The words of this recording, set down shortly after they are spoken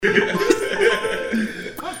Okay,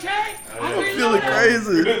 I'm feeling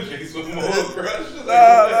crazy. Jason Momoa crush.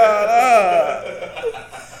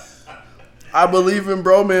 I believe in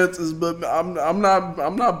bromances, but I'm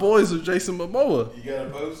not boys with Jason Momoa. You got a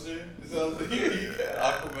poster? It sounds like you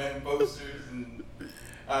got Aquaman posters and.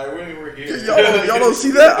 Alright, we're here. Y'all don't see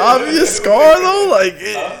that obvious scar though? Like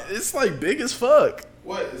it's like big as fuck.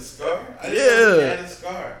 What, a scar? I didn't Yeah. know he had a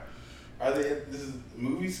scar. Are they? This is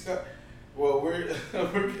movie scar. Well, we're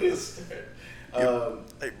gonna start.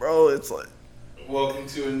 Like, bro, it's like Welcome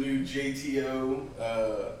to a new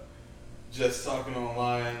JTO. Just talking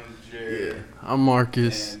online with Jared. yeah. I'm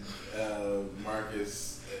Marcus. And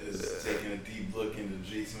Marcus is taking a deep look into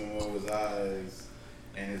Jason Momoa's eyes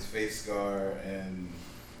and his face scar and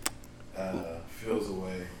feels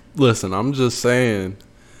away. Listen, I'm just saying,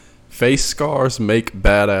 face scars make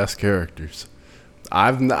badass characters.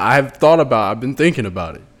 I've been thinking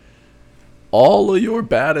about it. All of your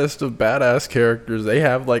baddest of badass characters, they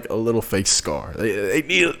have like a little face scar. They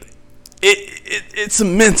need it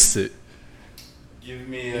cements it. Give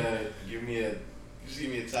me a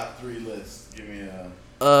top 3 list. Give me a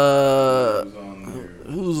who's on there.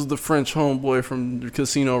 Who's the French homeboy from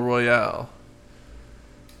Casino Royale?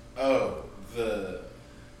 Oh, the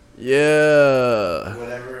Yeah.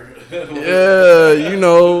 whatever. Yeah, you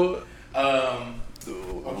know,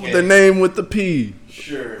 Okay. the name with the P.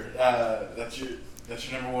 Sure. That's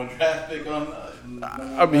your number 1 draft pick on.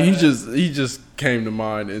 I mean, he just came to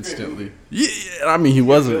mind instantly. Yeah, I mean, he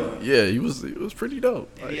wasn't. Yeah, he was pretty dope.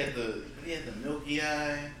 And he had the milky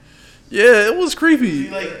eye. Yeah, it was creepy.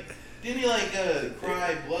 Didn't he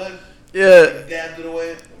cry blood? Yeah, He dabbed it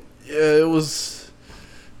away. yeah, it was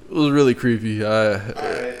really creepy.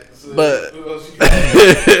 Alright, so But- who else you got?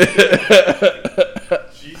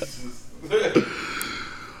 Jesus.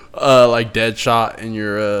 Like Deadshot in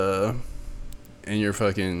your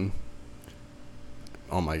fucking.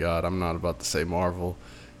 Oh my God, I'm not about to say Marvel.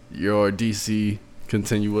 Your DC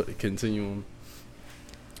continuum.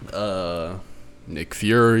 Nick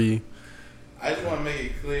Fury. I just want to make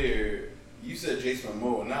it clear. You said Jason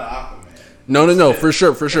Momoa, not Aquaman. No, for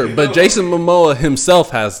sure. But Jason Momoa himself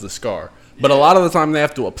has the scar. But a lot of the time they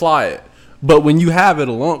have to apply it. But when you have it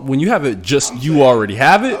alone, when you have it just you already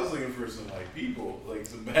have I it. was looking for some people,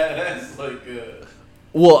 some badass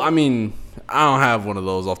Well, I mean, I don't have one of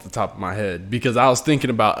those off the top of my head because I was thinking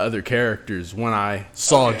about other characters when I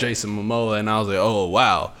saw Okay. Jason Momoa and I was like, oh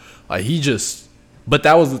wow, like he just. But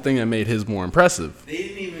that was the thing that made his more impressive. They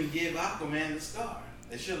didn't even give Aquaman the scar.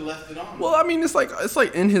 They should have left it on. Well, I mean, it's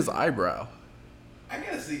like in his eyebrow. I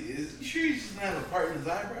gotta see. You sure he doesn't have a part in his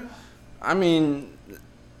eyebrow? I mean,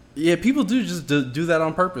 yeah, people do just do that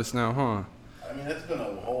on purpose now, huh? I mean, that's been a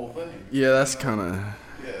whole thing. Yeah, that's kind of.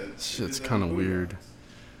 Yeah, Shit's kind of weird.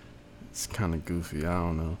 It's kind of goofy. I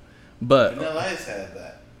don't know, but Vanilla Ice had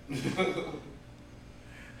that.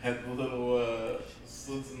 Had the little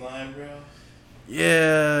slits in the eyebrow.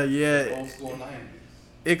 yeah, Old school 90s.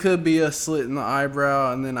 it could be a slit in the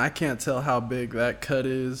eyebrow, and then I can't tell how big that cut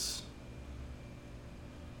is.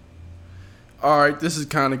 All right, this is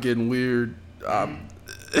kind of getting weird.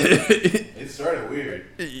 It started weird.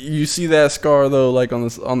 You see that scar though, like on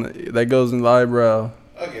the that goes in the eyebrow.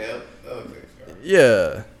 Okay, that looks like a scar.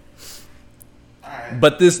 Yeah. Alright.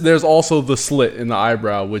 But there's also the slit in the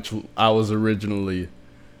eyebrow, which I was originally.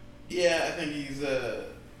 Yeah, I think he's,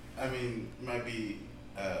 might be,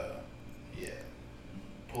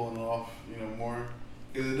 pulling off, more.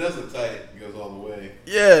 Because it does look tight. It goes all the way.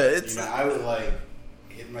 Yeah, it's. I would,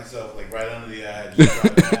 hit myself, right under the eye, just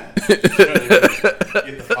try to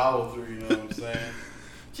get the follow through, you know what I'm saying?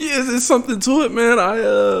 Yeah, there's something to it, man.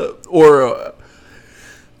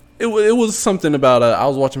 It was something about I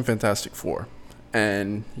was watching Fantastic Four,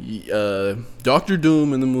 and Doctor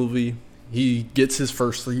Doom in the movie, he gets the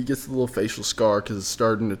little facial scar because it's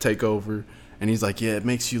starting to take over, and he's like, yeah, it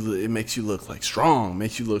makes you look like strong,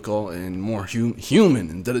 makes you look all and more human,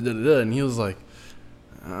 and da da da da. And he was like,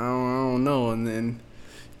 I don't know, and then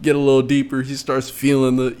get a little deeper, he starts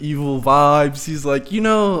feeling the evil vibes. He's like,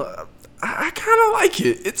 I kind of like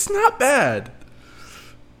it. It's not bad.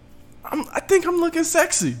 I think I'm looking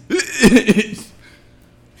sexy.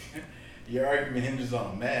 Your argument hinges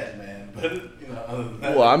on a madman, but other than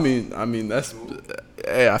that. Well, I mean that's.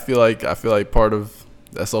 Hey, I feel like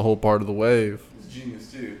that's a whole part of the wave. It's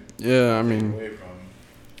genius too. Yeah, I Take mean, away from.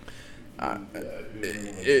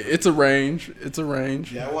 it's a range. It's a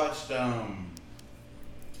range. Yeah, I watched. I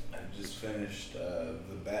just finished the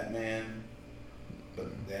Batman, but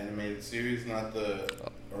the animated series, not the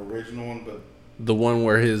original one, but The one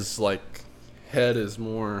where his head is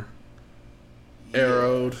more.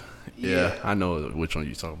 Arrowed. Yeah, Yeah. I know which one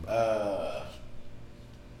you're talking about.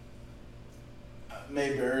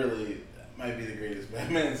 Maybe early might be the greatest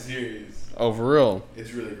Batman series. Oh, for real?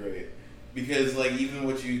 It's really great because like even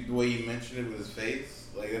the way you mentioned it with his face,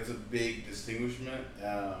 like that's a big distinguishment.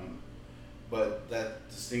 But that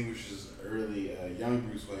distinguishes early young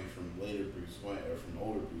Bruce Wayne from later Bruce Wayne or from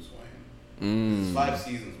older Bruce Wayne. It's 5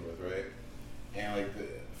 seasons worth, right? And like the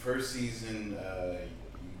first season,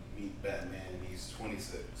 you meet Batman and he's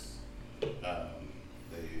 26. They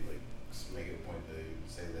like make it a point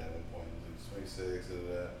to say that at one point. He's 26.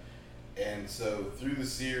 And so through the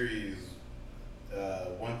series,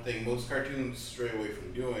 one thing most cartoons stray away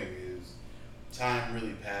from doing is time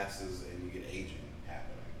really passes and you get aging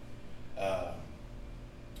happening.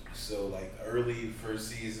 So like early first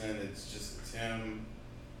season, it's him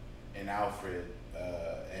and Alfred,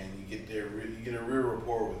 and you get a real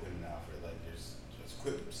rapport with him and Alfred. Like there's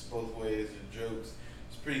quips both ways, there's jokes.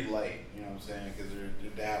 It's pretty light, you know what I'm saying? Because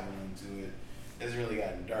they're dabbling into it. It hasn't really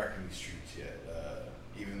gotten dark in the streets yet.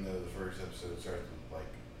 Even though the first episode starts with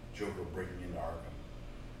like Joker breaking into Arkham,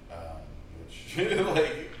 which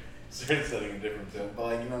like starts setting a different tone. But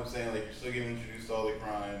like you know what I'm saying? Like you're still getting introduced to all the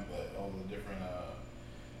crime, but all the different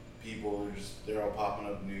people they're all popping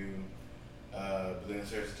up new. But then it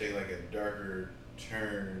starts to take like a darker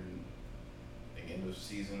turn. Like end of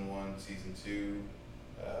season 1, season 2.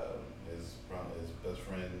 His best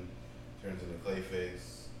friend turns into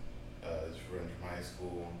Clayface. His friend from high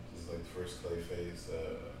school. This is like the first Clayface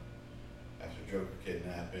after Joker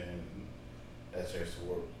kidnapping. That starts to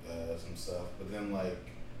work some stuff. But then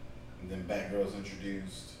then Batgirl's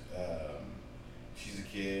introduced. She's a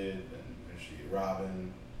kid, and she Robin.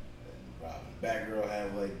 And Robin and Batgirl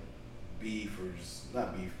have like beef, or just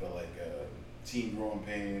not beef, but like teen growing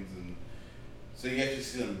pains, and so you actually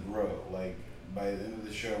see them grow. Like by the end of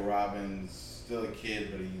the show, Robin's still a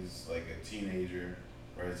kid, but he's like a teenager,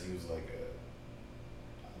 whereas he was like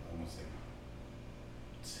almost like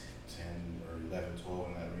 10 or 11, 12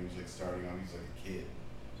 in that range, like starting off, he's like a kid.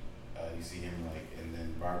 You see him like, and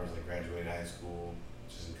then Barbara's like graduated high school,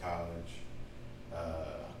 she's in college.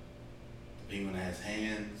 The Penguin has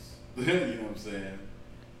hands, you know what I'm saying?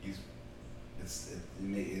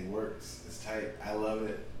 It works. It's tight. I love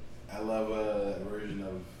it. I love a version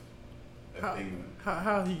of Penguin.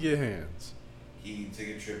 How he get hands? He took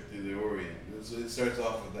a trip through the Orient. So it starts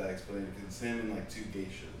off with that explaining because it's him and like 2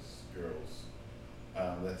 geishas girls.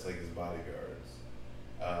 That's like his bodyguards.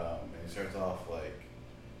 And he starts off like,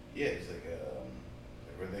 yeah, he's like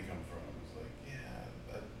where'd they come from? He's like,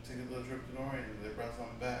 yeah, I took a little trip to the Orient and they brought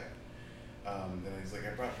something back. Then he's like, I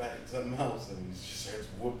brought back something else, and he just starts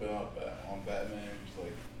whooping up on Batman. He's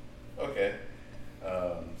like, okay.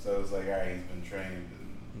 So it's like, all right, he's been trained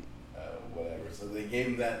and whatever. So they gave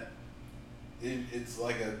him that. It's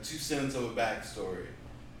like a 2 sentence of a backstory,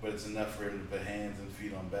 but it's enough for him to put hands and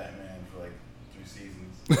feet on Batman for like 3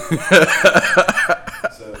 seasons.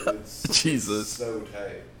 So it's Jesus. So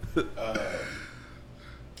tight.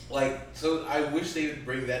 So I wish they would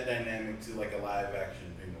bring that dynamic to like a live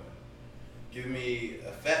action Penguin. Give me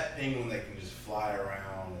a fat penguin that can just fly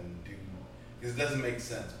around and do, because it doesn't make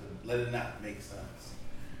sense, but let it not make sense.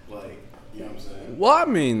 Like, you know what I'm saying? Well, I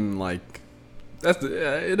mean, like,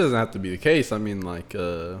 it doesn't have to be the case. I mean, like,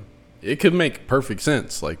 it could make perfect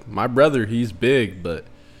sense. Like, my brother, he's big, but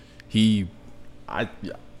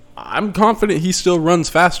I'm confident he still runs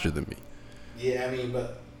faster than me. Yeah, I mean,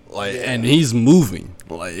 but like, yeah. and he's moving.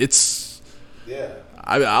 Like, it's. Yeah.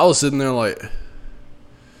 I was sitting there like,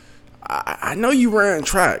 I know you ran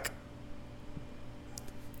track.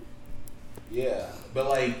 Yeah, but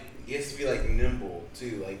like he has to be like nimble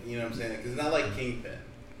too, like you know what I'm saying? Because not like Kingpin,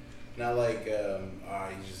 not like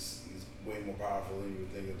he's way more powerful than you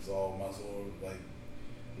would think. It's all muscle, like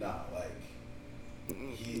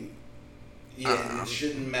it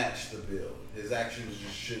shouldn't match the build. His actions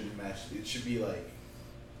just shouldn't match. It should be like,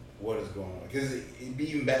 what is going on? Because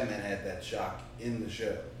even Batman had that shock in the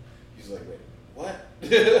show. He's like, wait, what?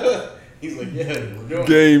 He's like, yeah, we're doing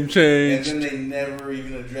Game it. change. And then they never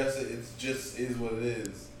even address it. It's just is what it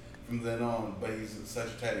is from then on. But he's such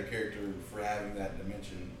a tighter character for having that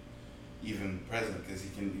dimension even present, because he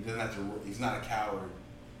doesn't have to. He's not a coward.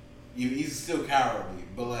 He's still cowardly,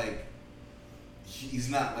 but like he's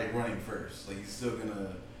not like running first. Like he's still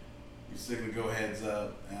gonna go heads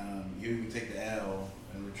up. You even take the L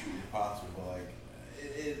and retreat if possible. But like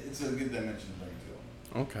it's a good dimension to bring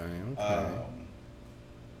to him. Okay.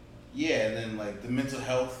 Yeah, and then like the mental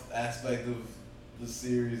health aspect of the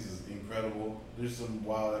series is incredible. There's some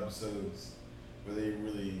wild episodes where they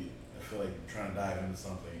really, I feel like, trying to dive into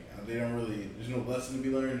something. They don't really. There's no lesson to be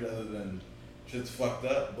learned other than shit's fucked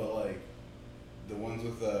up, but like the ones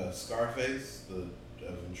with Scarface, the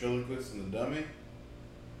ventriloquist and the dummy,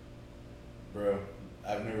 bro,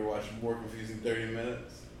 I've never watched a more confusing 30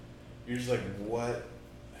 minutes. You're just like, what?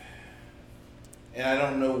 And I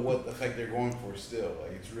don't know what effect they're going for still.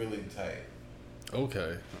 Like, it's really tight.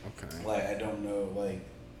 Okay. Like, I don't know, like,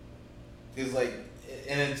 because, like,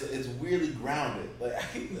 and it's weirdly grounded. Like, I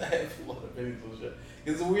have a lot of opinions on the show.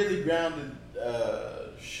 It's a weirdly grounded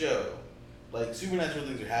show. Like, supernatural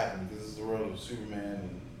things are happening because it's the world of Superman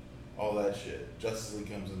and all that shit. Justice League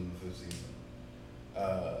comes in the 5th season.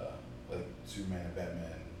 Like, Superman and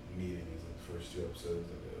Batman meeting is like the first 2 episodes,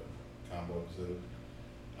 like a combo episode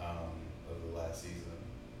of the last season.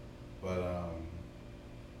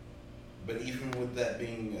 But even with that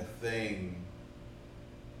being a thing,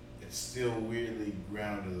 it's still weirdly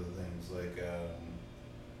grounded in things. Like,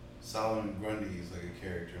 Solomon Grundy is like a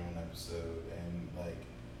character in one episode, and like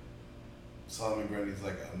Solomon Grundy is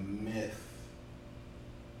like a myth.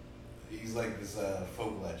 He's like this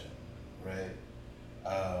folk legend, right?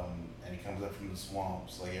 And he comes up from the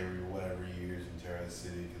swamps like every whatever years in Terra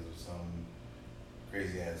City because of some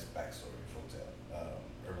crazy ass backstory, folktale,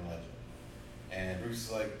 urban legend. And Bruce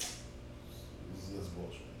is like, this is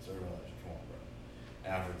bullshit. It's urban legend. Come on, bro.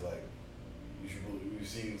 And Alfred's like, you've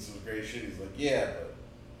seen some great shit. He's like, yeah, but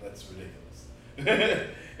that's ridiculous.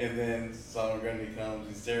 And then Solomon Grundy comes,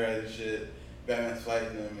 he's terrorizing shit. Batman's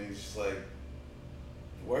fighting him, and he's just like,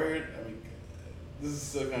 word? I mean, this is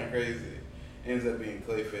still kind of crazy. Ends up being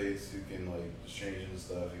Clayface, who can like just change into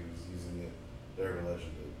stuff. He was using the urban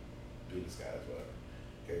legend to do disguise, whatever.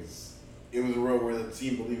 Because it was a world where that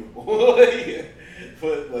seemed believable,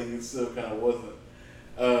 but like it still kind of wasn't.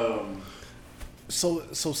 So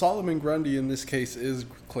Solomon Grundy in this case is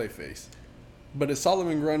Clayface, but is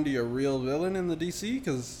Solomon Grundy a real villain in the DC?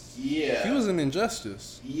 Because he was in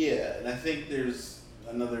Injustice. Yeah, and I think there's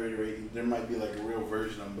another iteration. There might be like a real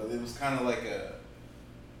version of him, but it was kind of like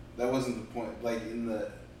that wasn't the point. Like in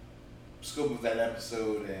the scope of that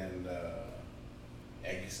episode, and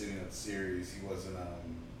I guess in that series, he wasn't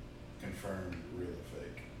confirmed real or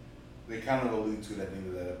fake. They kind of allude to it at the end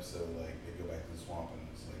of that episode, like they go back to the swamp and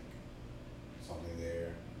it's like something there,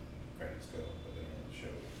 and credits go, but they don't really show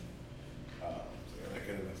it. So that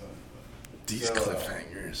could have been something. These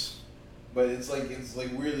cliffhangers. But it's like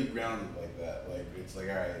really grounded like that. Like it's like,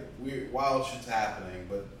 all right, wild shit's happening,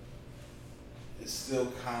 but it's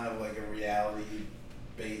still kind of like a reality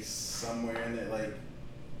base somewhere in it. Like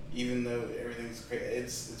even though everything's crazy,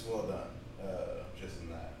 it's well done. Just in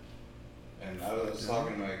that. And I was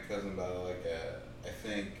talking to my cousin about it. Like I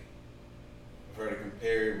think if I were to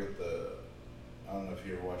compare it with I don't know if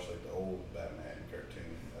you ever watched like the old Batman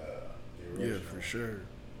cartoon, the original. Yeah, for sure.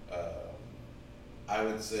 I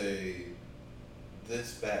would say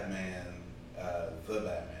this Batman, the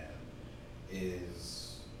Batman,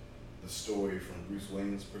 is the story from Bruce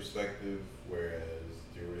Wayne's perspective, whereas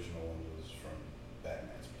the original one was from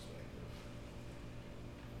Batman's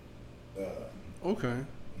perspective. Okay. I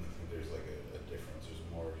think there's like a difference. There's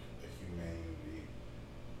more a humanity.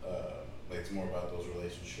 Like it's more about those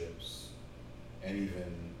relationships, and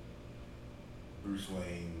even Bruce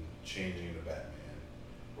Wayne changing into Batman,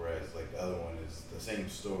 whereas like the other one is the same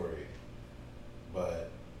story, but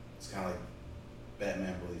it's kind of like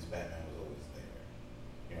Batman believes Batman was always there.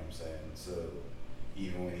 You know what I'm saying? So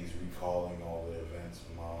even when he's recalling all the events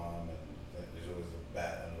with Mom, and there's always a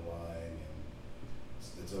bat underlying,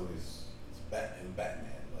 and it's always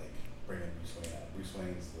Batman like bringing Bruce Wayne out. Bruce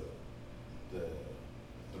Wayne's the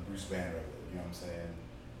Bruce Banner of it. You know what I'm saying?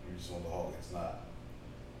 You're just on the Hulk. It's not.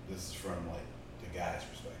 This is from like the guy's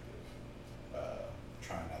perspective,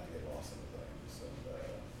 trying not to get lost in the things. And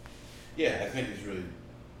yeah, I think it's really,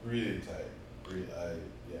 really tight.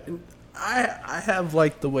 And I have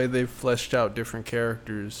liked the way they've fleshed out different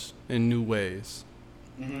characters in new ways.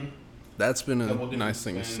 Mm-hmm. That's been a nice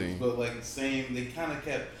thing to see. But like the same, they kind of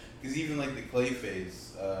kept, because even like the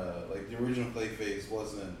Clayface, like the original Clayface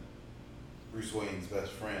wasn't Bruce Wayne's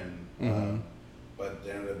best friend, but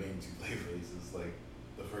there ended up being 2 Clayfaces. Like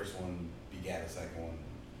the first one begat the second one,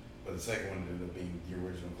 but the second one ended up being the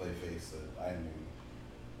original Clayface that I knew,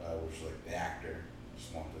 which was like the actor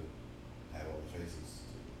just wanted to have all the faces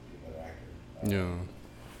to be a better actor. Yeah.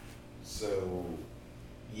 So,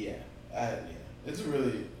 yeah, it's a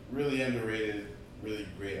really, really underrated, really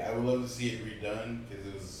great. I would love to see it redone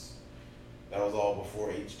because that was all before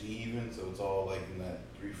HD even, so it's all like in that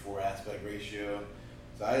 3:4 aspect ratio.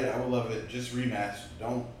 So I would love it just remastered.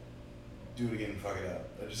 Don't do it again and fuck it up.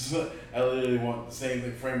 I literally want the same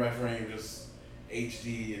thing frame by frame, just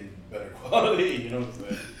HD and better quality. You know what I'm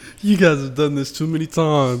saying? You guys have done this too many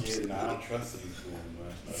times. Yeah, no, I don't trust these fools,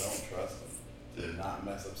 man. I don't trust them to not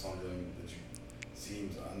mess up something that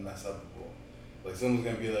seems unmess upable. Like someone's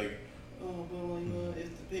gonna be like, oh, well, if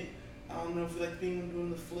the ping, I don't know if you like Penguin doing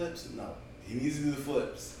the flips. No, he needs to do the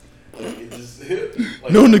flips. Like it just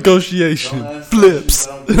like, No negotiation. Flips. I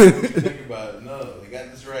don't think about it. No, they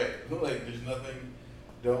got this right. Like there's nothing.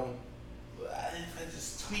 Don't. If I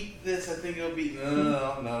just tweak this, I think it'll be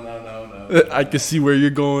no. I can see where you're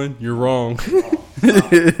going. You're wrong. Wrong. They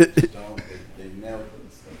nailed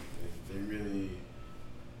this stuff. They really.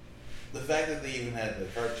 The fact that they even had the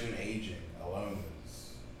cartoon aging alone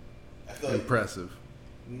is, I feel like Impressive.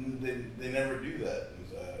 they never do that in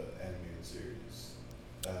animated series.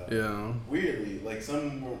 Yeah. Weirdly, like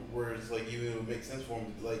some where it's like even it would make sense for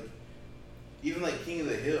them, like even like King of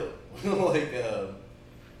the Hill, like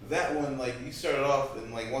that one, like you started off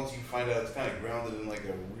and like once you find out it's kind of grounded in like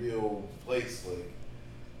a real place, like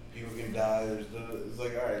people can die. It's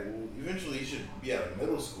like all right, well, eventually you should be out of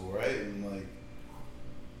middle school, right? And like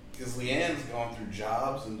because Leanne's gone through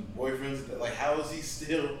jobs and boyfriends, like how is he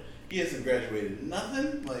still? He hasn't graduated.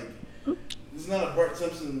 Nothing like. It's not a Bart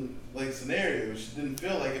Simpson like scenario. Which didn't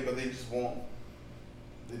feel like it, but they just won't.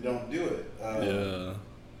 They don't do it. Yeah.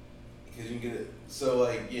 Because you can get it. So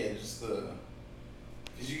like yeah, just the.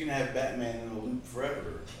 Because you can have Batman in a loop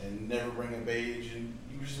forever and never bring up age, and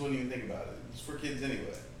you just wouldn't even think about it. It's for kids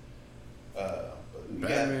anyway. But we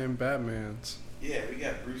Batman's. Yeah, we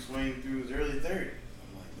got Bruce Wayne through his early 30s.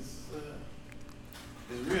 I'm like, this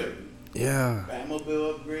is real. Yeah.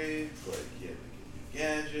 Batmobile upgrades, like he had to get new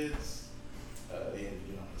gadgets. He had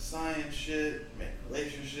to get on the science shit, make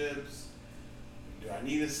relationships. Do I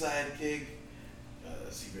need a sidekick?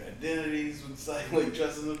 Secret identities with like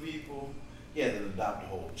trusting the people. He had to adopt a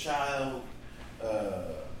whole child.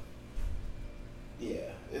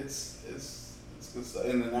 Yeah, it's good stuff.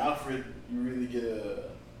 And then Alfred, you really get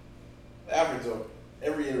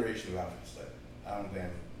every iteration of Alfred's type. I don't think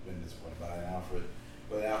I've been disappointed by Alfred,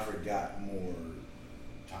 but Alfred got more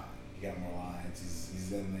time. He got more lines.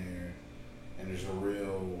 He's in there, and there's a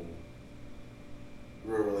real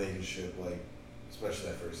relationship. Like especially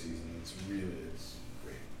that first season, it's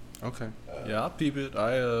great. Okay. Yeah, I'll peep it.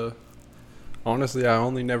 Honestly, I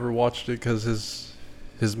only never watched it because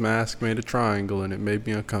his mask made a triangle and it made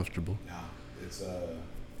me uncomfortable. No, it's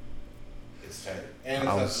tight, and it's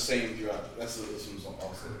not the same throughout. That's one's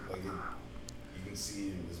also like you can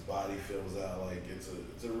see his body fills out like it's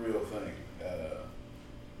a real thing.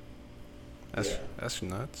 That's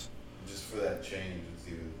nuts. Just for that change,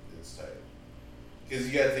 it's tight. Because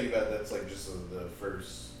you got to think about that's like just his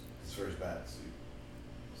first bat suit.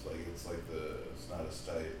 It's not as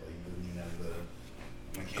tight. Like you didn't even have the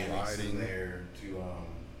mechanics in there to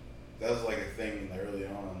that was like a thing early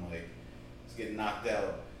on. Like it's getting knocked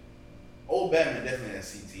out. Old Batman definitely has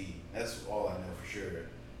CT. That's all I know for sure.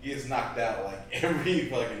 He gets knocked out like every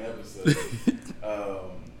fucking episode.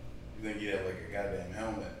 You think he'd have like a goddamn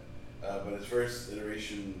helmet. But his first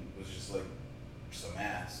iteration was just a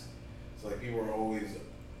mask. So like people were always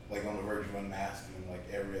like on the verge of unmasking like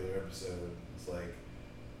every other episode. It's like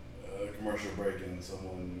a commercial break and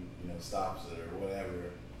someone stops it or whatever.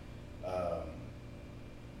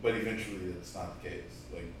 But eventually it's not the case.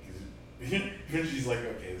 Like eventually he's like,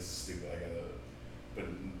 okay, this is stupid. I gotta put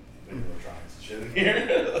electronics and shit in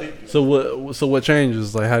here. So what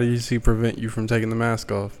changes? Like how do you see prevent you from taking the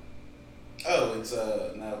mask off? Oh, it's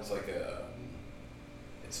now it's like it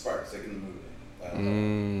sparks like in the movie.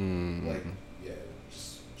 Like yeah, it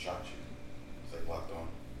just shot you. It's like locked on.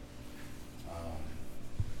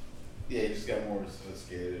 Yeah, you just got more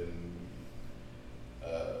sophisticated and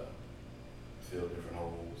feel different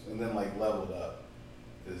holes, and then like leveled up.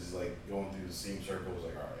 Because like going through the same circles,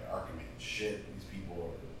 like all right, Arkham ain't shit. These people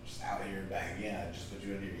are just out here and back again. I just put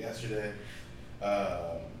you in here yesterday.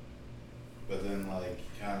 But then like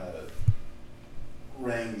kind of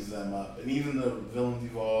rings them up, and even the villains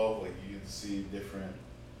evolve. Like you get to see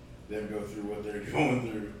them go through what they're going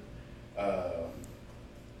through.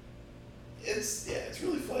 It's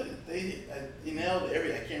really fun. They nailed I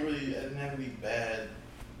didn't have any bad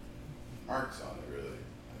marks on it really.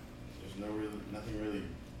 There's nothing really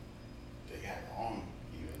they got wrong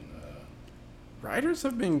even. Writers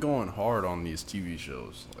have been going hard on these TV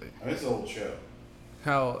shows. Like I mean, it's an old show.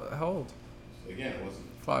 how old? So again, it wasn't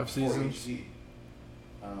 5 seasons. HD.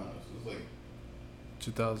 So it was like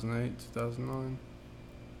 2008, 2009.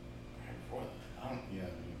 right before that. I don't know.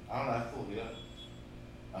 I have to look it up.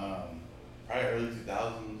 Probably early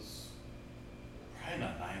 2000s. Probably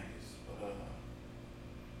not 90s, but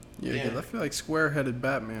Yeah, because I feel like square-headed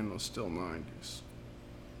Batman was still 90s.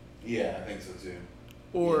 Yeah, I think so too.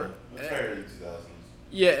 Or yeah, it's early 2000s.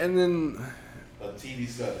 Yeah, and then But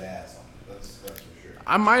TV's got the ass on it. That's for sure.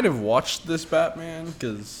 I might have watched this Batman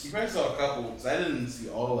because You probably saw a couple. Cause I didn't see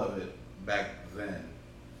all of it back then.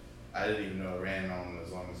 I didn't even know it ran on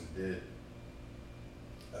as long as it did.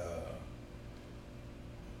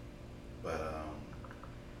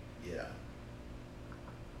 Yeah.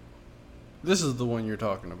 this is the one you're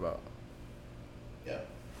talking about. Yeah.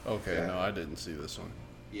 Okay, Yeah. no, I didn't see this one.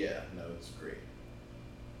 Yeah, no, it's great.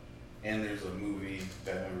 And there's a movie,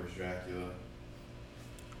 Batman vs. Dracula.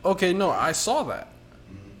 Okay, no, I saw that.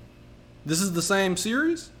 Mm-hmm. This is the same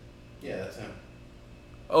series? Yeah, that's him.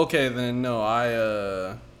 Okay, then no,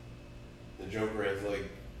 The Joker has like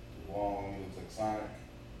long, he looks like Sonic.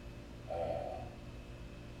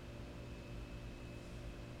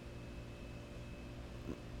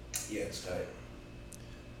 Yeah, it's tight.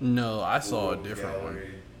 no, I saw a Cool different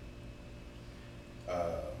gallery.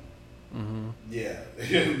 one. Yeah,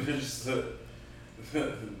 there's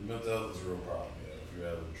mental health is a real problem. You know, if you're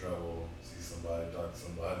having trouble, see somebody, talk to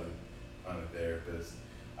somebody, find a therapist.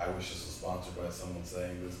 I wish this was sponsored by someone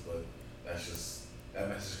saying this, but that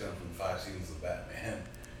message comes from 5 seasons of Batman.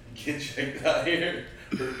 Get checked out here.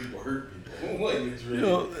 Hurt people. Like it's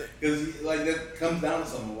really because like that comes down to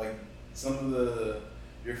something like some of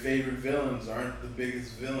your favorite villains aren't the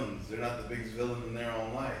biggest villains. They're not the biggest villain in their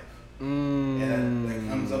own life. And that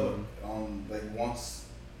comes up on like once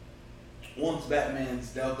Batman's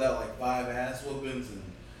dealt out like 5 ass whoopings and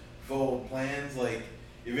full plans, like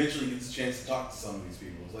eventually he gets a chance to talk to some of these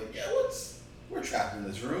people. It's like, yeah, we're trapped in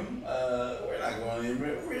this room. We're not going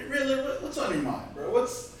anywhere. Riddler, what's on your mind, bro?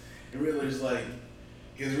 And Riddler's like,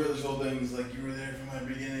 because Riddler's whole thing is like, you were there for my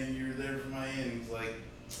beginning, you were there for my end. He's like,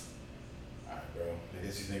 all right, bro. I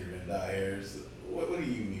guess you think we're gonna die here. So what do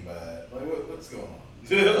you mean by that? Like, what's going on?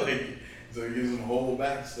 Like, so he gives him a whole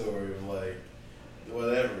backstory of like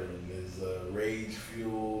whatever, and his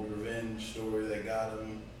rage-fueled revenge story that got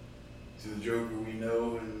him to the Joker we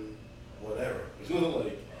know, and whatever.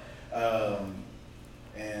 Like,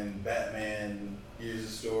 and Batman hears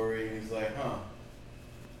the story and he's like, huh,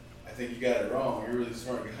 I think you got it wrong. You're a really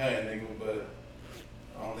smart guy, nigga, but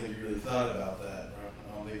I don't think you really thought about that, bro.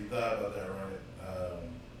 I don't think you thought about that right.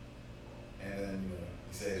 And then,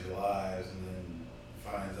 he saves your lives, and then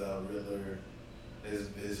finds out Riddler,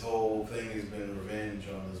 his whole thing has been revenge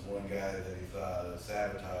on this one guy that he thought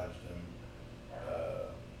sabotaged him.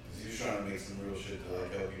 Because he was trying to make some real shit to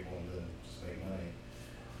like help people and then just make money.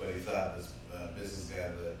 But he thought this business guy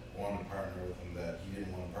that wanted to partner with him that he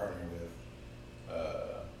didn't want to partner with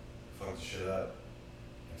fucked the shit up.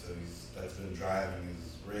 And so that's been driving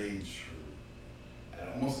his rage for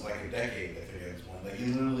almost like a decade, I think, at this point. Like, he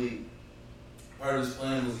literally, part of his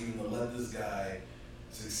plan was even to let this guy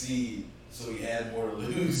succeed so he had more to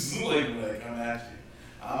lose. Like, when I come at you,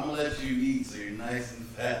 I'm gonna let you eat so you're nice and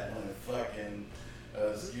fat when I fucking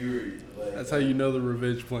skewer you. Like, That's how you know the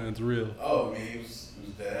revenge plan's real. Oh, I mean, he was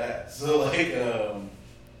dead ass. So, like,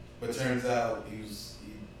 but turns out he was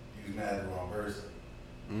mad at the wrong person.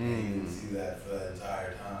 And he didn't see that for that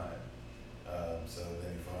entire time. So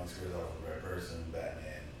then he finally screws off with the right person,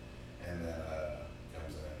 Batman, and then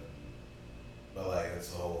comes in. But like, it's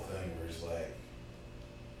the whole thing where it's like,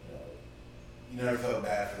 you never felt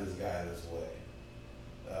bad for this guy this way.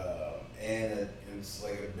 And it's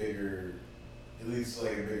like a bigger, at least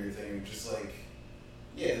like a bigger thing, just like,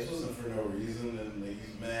 yeah, this wasn't for no reason, and like,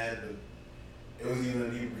 he's mad, but it was even a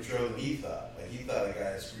deeper betrayal than he thought. Like, he thought a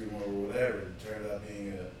guy screwed him over or whatever. It turned out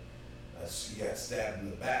being he got stabbed in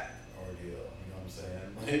the back ordeal. You know what I'm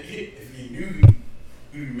saying? Like, if he knew who'd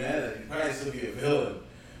be mad at, he'd probably still be a villain.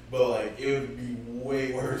 But like, it would be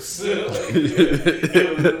way worse. Like, it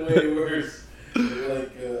would be way worse.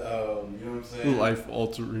 Like, you know what I'm saying?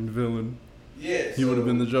 Life-altering villain. Yeah. He would have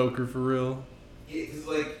been the Joker for real. Yeah, cause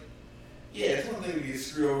like, yeah, it's one thing to get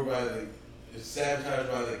screwed over by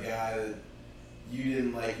sabotaged by the guy that you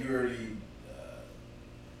didn't like. You already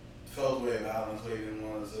felt the way about him, that's why you didn't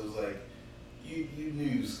want to. So it was like, you knew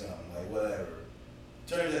he was scum, like whatever.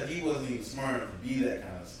 Turns out he wasn't even smart enough to be that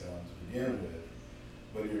kind of scum to begin with.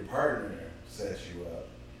 But your partner set you up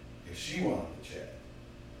because she wanted to chat.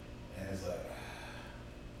 And it's like,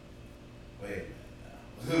 wait a minute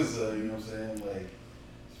now. So, you know what I'm saying? Like,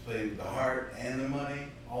 she played the heart and the money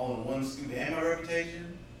all in one scoop, and my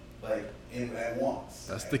reputation, like, at once.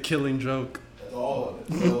 That's the killing joke. That's all of it.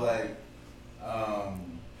 So, like,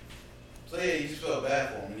 so yeah, you just felt bad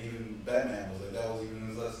for him. And even Batman was like, that was even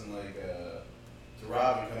his lesson, like, to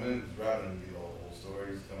Robin come in, because Robin didn't get the whole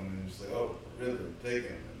story. He's coming in and just like, oh, Riddler, take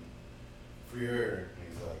him and free her. And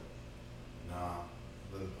he's like, nah,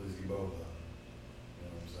 please get both of them. You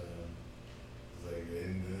know what I'm saying? It's like,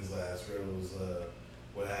 in his last reel was,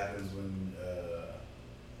 what happens when,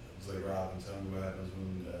 it's like Robin, tell me what happens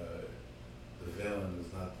when, the villain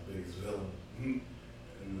is not the biggest villain in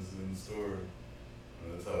the story.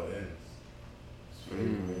 And that's how it ends.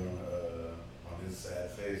 Straight on his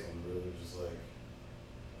sad face on the river, just like,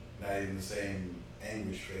 not even the same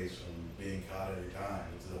anguish face from being caught every time.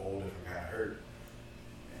 It's a whole different kind of hurt.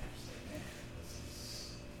 And I'm just like, man, this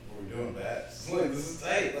is what we're doing, Bat. It's like, this is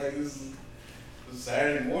tight. Like, this is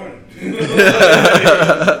Saturday morning.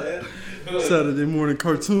 Saturday morning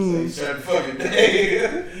cartoons. It's like fucking day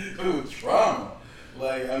with trauma.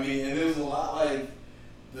 Like, I mean, and it was a lot like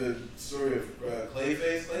the story of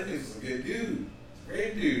Clayface. Clayface was a good dude.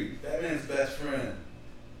 Great dude. Batman's best friend.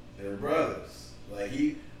 They were brothers. Like,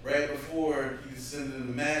 right before he descended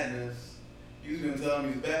into madness, he was going to tell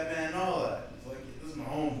him he's Batman and all that. It's like, this is my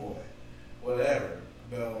homeboy. Whatever.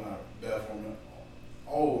 Bell for him.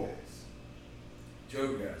 Always.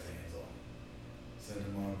 Joker got his hands on him. Sent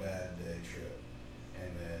him on a bad day trip.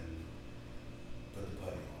 And then put the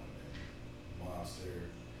putty on him. And monster.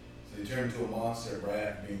 So he turned into a monster right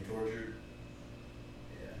after being tortured.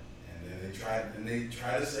 Yeah. And then they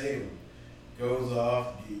try to save him. Goes off,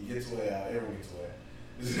 he gets away out, everyone gets away.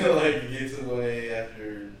 It's like he gets away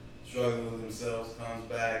after struggling with himself, comes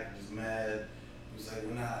back, just mad. He's like,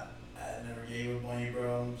 I never gave up on you,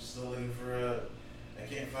 bro. I'm still looking for I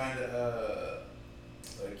can't find a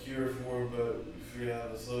cure for it, but we figured out how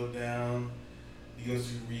to slow it down. He goes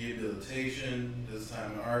through rehabilitation, this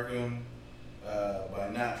time in Arkham, by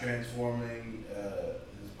not transforming,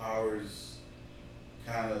 his powers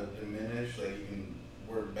kind of diminish, like he can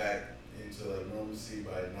work back into like normalcy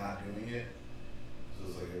by not doing it. So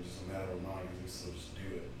it's like it's just a matter of mind because he can still just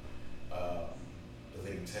do it. But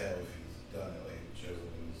they can tell if he's done it, like it shows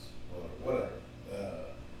up in his whatever.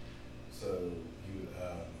 So he would.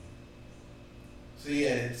 So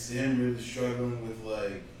yeah, it's him really struggling with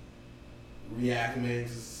like reacclimating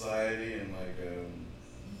to society and like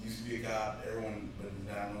he used to be a cop. Everyone, but he's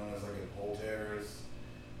now known as like a whole terrorist.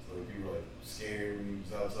 So like, people were like scared when he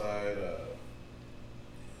was outside.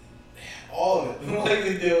 All of it, like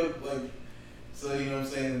they do, like. So, you know what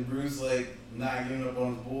I'm saying? Bruce, like, not giving up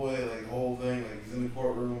on his boy, like, the whole thing. Like, he's in the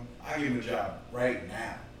courtroom. I give him a job right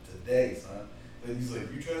now, today, son. Like, he's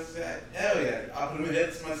like, you trust this guy? Hell yeah. I'll put him in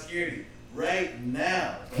head to my security right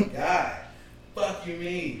now. It's like, guy, fuck you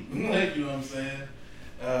mean? Like, you know what I'm saying?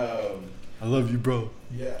 I love you, bro.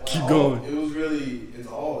 Yeah. Like, keep going. It was really, it's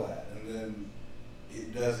all that. And then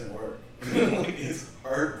it doesn't work. Like, it's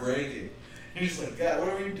heartbreaking. You're just like, God, what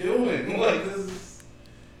are we doing? Like, this is...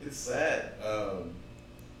 It's sad,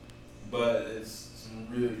 but it's some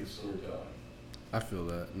really good storytelling. I feel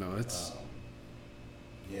that. No, it's.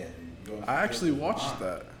 Yeah, dude, I actually watched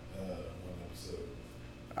that. One episode.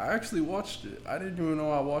 I actually watched it. I didn't even know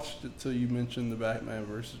I watched it till you mentioned the Batman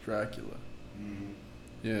versus Dracula. Mm-hmm.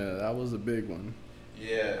 Yeah, that was a big one.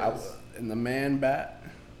 Yeah. And the Man Bat.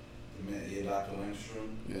 Dr.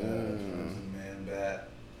 Lindstrom. Yeah. The Man Bat.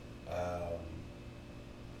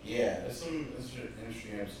 Yeah, there's some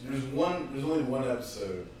interesting episodes. There's only one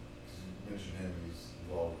episode, because you mentioned him, he's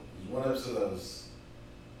involved. There's one episode that was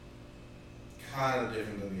kind of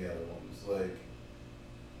different than the other ones. Like,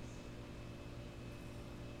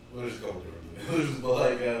 we'll just go different than the others, but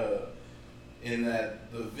like, in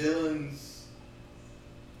that the villains,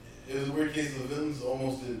 it was a weird case, the villains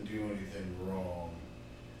almost didn't do anything wrong.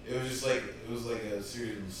 It was just like, a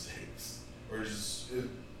series of mistakes. Or just,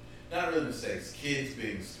 not really mistakes, kids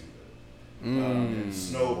being stupid. And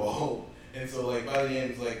snowball. And so, like, by the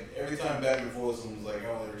end, it's like, every time Batman falls, someone's like,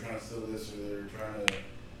 oh, they were trying to steal this, or they were trying to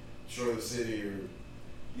destroy the city, or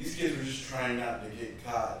these kids were just trying not to get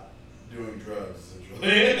caught doing drugs,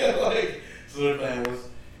 essentially. Like, so their plan was,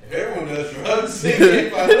 if everyone does drugs, they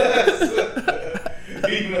can't find us.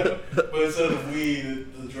 You know? But instead of weed,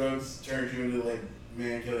 the drugs turned you into, like,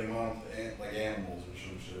 man-killing like animals or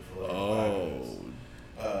some shit for, like, 5 minutes.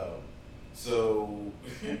 So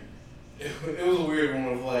it was a weird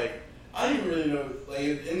one of like, I don't even really know, like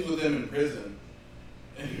it ends with them in prison.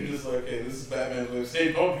 And you're just like, okay, this is Batman's way of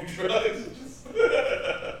saying don't do drugs.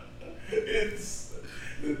 It's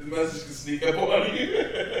the message can sneak up on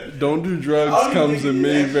you. Don't do drugs comes in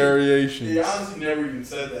many variations. He honestly never even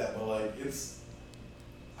said that, but like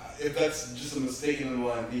if that's just a mistake in the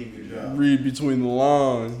line theme, good job. Read between the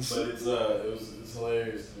lines. But it's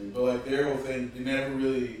hilarious to me. But like their whole thing, they never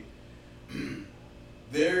really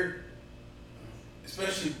they're,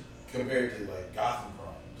 especially compared to like Gotham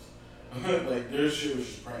crimes, like their shit was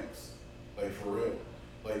just pranks, like for real.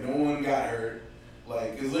 Like no one got hurt.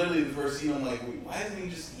 Like, because literally the first scene, I'm like, wait, why isn't he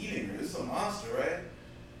just eating her? This is a monster, right?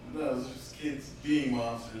 No, it's just kids being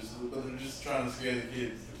monsters, but they're just trying to scare the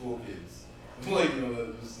kids, the cool kids. Like, you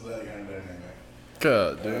know, just that kind of dynamic.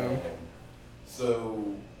 God damn.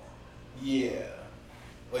 So, yeah.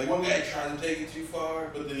 Like, one guy tried to take it too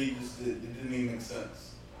far, but then it didn't even make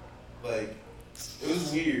sense. Like, it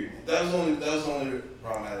was weird. That was the only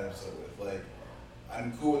problem I had episode with. Like,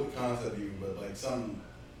 I'm cool with the concept even, but like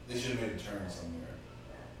they should have made a turn somewhere.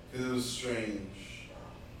 Because it was strange.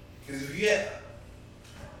 Because if you had,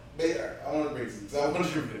 I want to bring some, because I want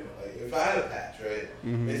you to know, like, if I had a patch, right?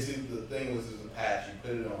 Mm-hmm. Basically, the thing was there's a patch, you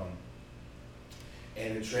put it on,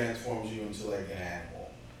 and it transforms you into like an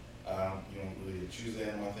animal. You don't really choose the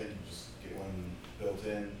animal, I think you just get one built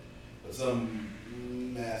in. But some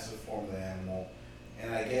massive form of the animal.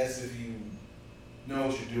 And I guess if you know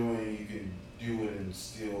what you're doing, you can do it and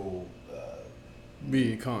still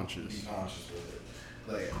be conscious. Be conscious with it.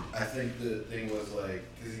 Like, I think the thing was like,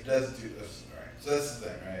 because he does do this, right? So that's the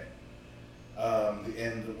thing, right?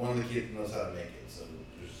 And one of the kids knows how to make it, so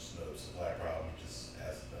there's just no supply problem. He just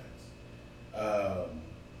has the things.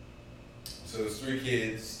 So it's 3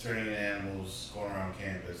 kids turning into animals, going around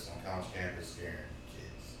campus, on college campus, scaring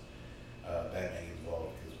kids. Batman gets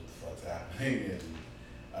involved because what the fuck's happening,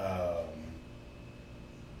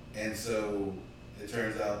 and so it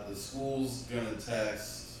turns out the school's gonna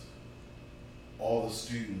test all the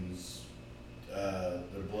students,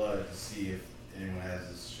 their blood, to see if anyone has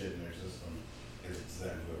this shit in their system, if it's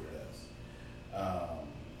them, whoever does.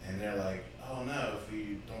 And they're like, oh no, if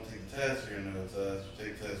we don't take the test, you're gonna know it's us. If we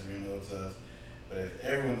take the test, you're gonna know it's us. But if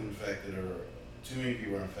everyone's infected or too many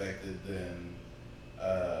people are infected, then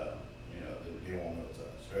they won't know it's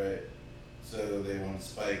us, right? So they want to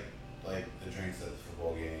spike like the drinks at the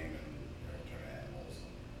football game and turn animals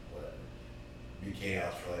and whatever. Be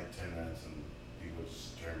chaos for like 10 minutes and people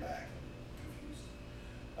just turn back and confused.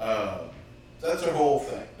 That's their whole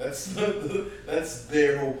thing. That's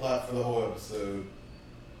their whole plot for the whole episode.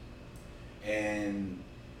 And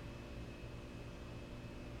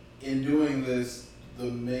in doing this, the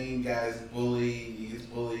main guy's he gets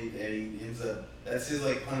bullied, and he ends up, that's his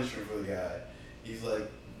like punishment for the guy. He's like,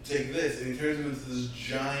 take this, and he turns him into this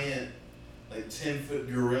giant, like 10-foot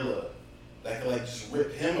gorilla that could like just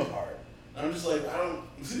rip him apart. And I'm just like, I don't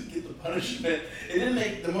get the punishment. It didn't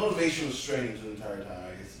make, the motivation was strange the entire time,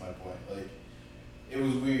 I guess is my point. Like, it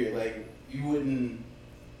was weird. Like, you wouldn't,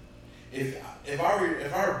 if I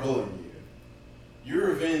were bullying you, your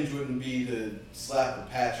revenge wouldn't be to slap a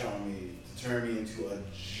patch on me to turn me into a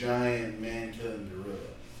giant man-killing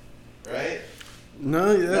gorilla, right?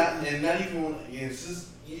 No, yeah. Not even, it's just,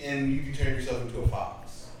 and you can turn yourself into a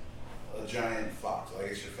fox, a giant fox. I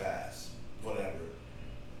guess you're fast, whatever.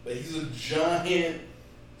 But he's a giant,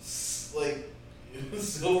 like,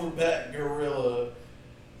 silverback gorilla,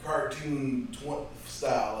 cartoon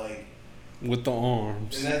style, like. With the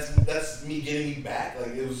arms. And that's me getting you back.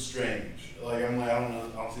 Like, it was strange. Like, I'm like, I don't know.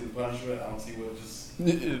 I don't see the punishment. I don't see what just.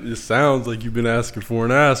 It sounds like you've been asking for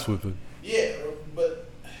an ass whipping. Yeah, but.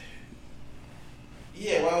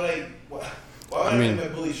 Yeah, why would I? Why would I make my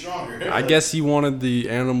bully stronger? I guess he wanted the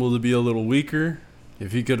animal to be a little weaker.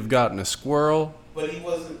 If he could have gotten a squirrel. But he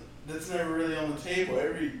wasn't. That's never really on the table.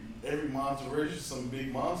 Every monster version is some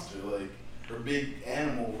big monster, like, or big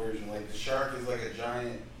animal version. Like the shark is like a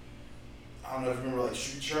giant. I don't know if you remember like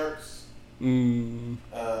Street Sharks.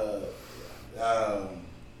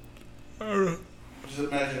 Just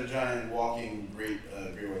imagine a giant walking great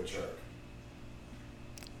white shark.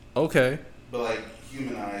 Okay. But like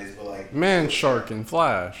humanized, but like Man Shark and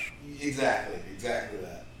Flash. Exactly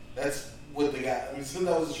that. That's what they got. I mean, since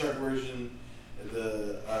that was the shark version,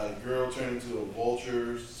 the girl turned into a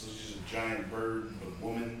vulture, so she's a giant bird, but a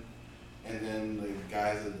woman. And then the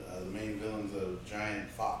guys, the main villain's a giant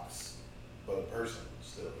fox, but a person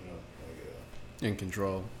still, in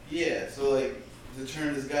control. Yeah, so like to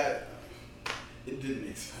turn this guy, it didn't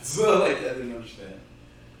make sense. So like I didn't understand.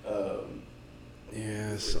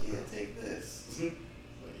 Yes. Like, yeah, take this. Like,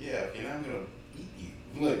 yeah, okay, now I'm gonna eat you.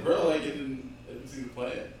 I'm like, bro, like I didn't see the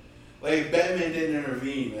plan. Like if Batman didn't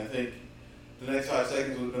intervene, I think the next 5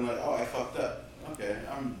 seconds would have been like, oh, I fucked up. Okay,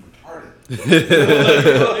 I'm retarded.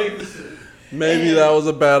 Maybe that was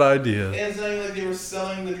a bad idea. And saying like they were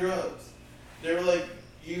selling the drugs. They were like,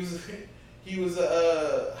 he was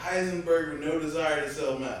Heisenberg with no desire to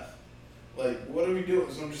sell meth. Like, what are we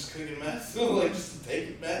doing? So I'm just cooking meth? Like, just to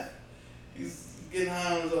take meth? He's getting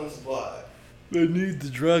high on his own supply. They need the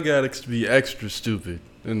drug addicts to be extra stupid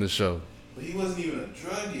in the show. But he wasn't even a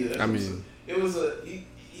drug dealer.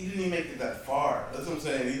 He didn't even make it that far. That's what I'm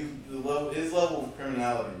saying. His level of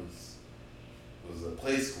criminality was a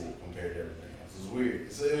play school compared to everything else. It was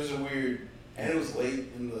weird. So it was a weird, and it was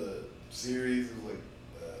late in the series. It was like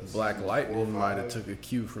Black Lightning might have took a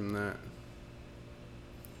cue from that.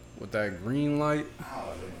 With that green light. I don't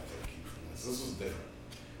know if they might take a cue from this. This was different.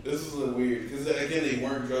 This was a weird, because again, they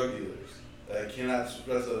weren't drug dealers. I cannot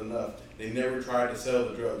stress it enough. They never tried to sell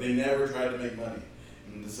the drug. They never tried to make money.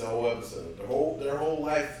 In this whole episode, their whole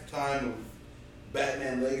lifetime of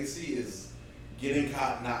Batman Legacy is getting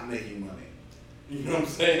caught not making money. You know what I'm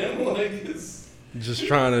saying? Like, it's just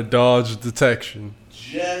trying to dodge detection.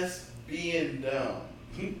 Just being dumb.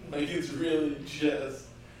 Like, it's really just.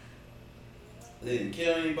 They didn't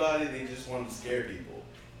kill anybody. They just wanted to scare people.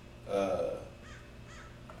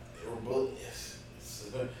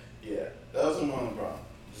 Yeah, that was one of the problems.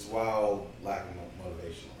 Just wild lack of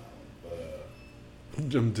motivation on that one.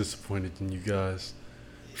 But I'm disappointed in you guys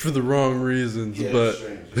for the wrong reasons. yeah, but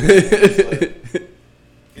it's like,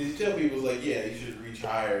 you tell people like, yeah, you should reach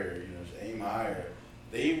higher, you know, just aim higher.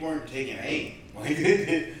 They weren't taking aim. Like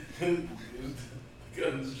the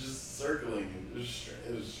gun was just circling. It was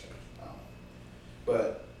strange.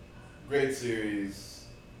 But great series.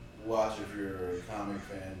 Watch if you're a comic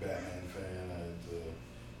fan, Batman fan.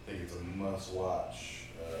 I think it's a must watch.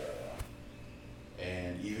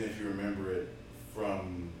 And even if you remember it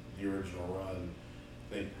from the original run,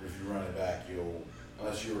 I think if you run it back,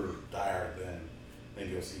 unless you were diehard then, I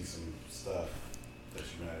think you'll see some stuff that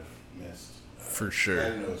you might have missed. For sure. I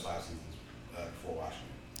didn't know it was 5 seasons before watching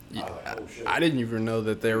it. I was like, oh shit. I didn't even know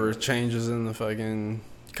that there were changes in the fucking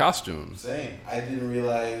costumes. Same. I didn't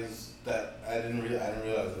realize that. I didn't realize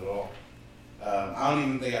it at all. I don't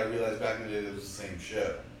even think I realized back in the day that it was the same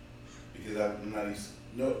show, because I'm not used.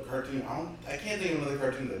 No cartoon. I can't think of another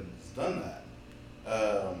cartoon that's done that.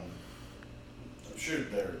 I'm sure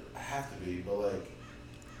there have to be, but like.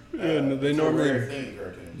 Yeah, no, it's a rare thing in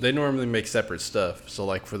cartoons. They normally make separate stuff. So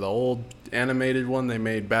like for the old animated one, they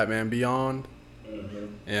made Batman Beyond. Mm-hmm.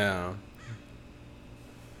 Yeah.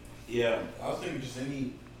 Yeah, I was thinking just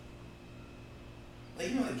any, like,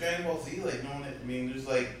 you know, like Dragon Ball Z, like, knowing it. I mean, there's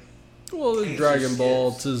like. Well, there's Dragon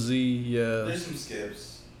Ball to Z, yeah. There's some skips.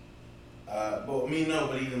 But I mean, no,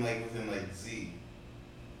 but even like within like Z.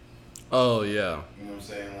 Oh yeah. You know what I'm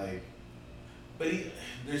saying? Like, but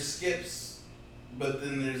there's skips, but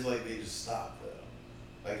then there's like they just stop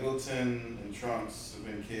though. Like Goten and Trunks have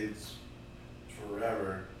been kids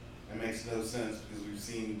forever. It makes no sense because we've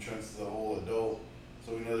seen Trunks as a whole adult,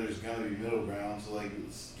 so we know there's gonna be middle ground. So like,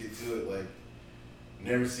 let's get to it. Like,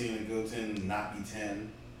 never seen a Goten not be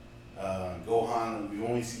 10. Gohan, we've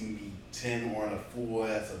only seen him be 10 or in a full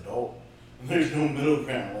ass adult. There's no middle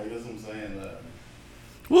ground. Like, that's what I'm saying.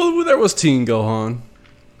 Well, there was Teen Gohan.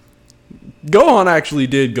 Gohan actually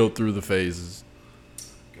did go through the phases.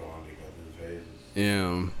 Gohan did go through the phases.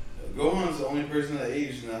 Yeah. Gohan's the only person that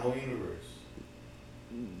aged in that whole universe.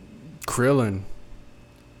 Krillin.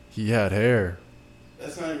 He had hair.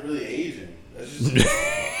 That's not really aging. That's just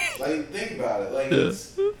like, think about it. Like,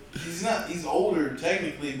 he's older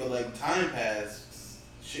technically, but like time passed,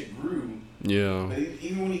 shit grew. Yeah. But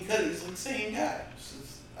even when he cut it, he's like the same guy.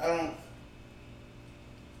 I don't.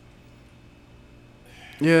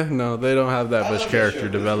 Yeah, no, they don't have that much character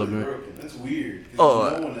development. Really that's weird.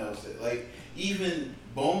 Oh, no one else did. Like, even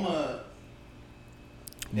Bulma.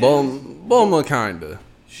 Bulma, kinda.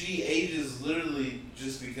 She ages literally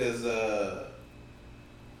just because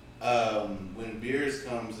when Beerus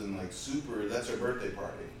comes in like Super, that's her birthday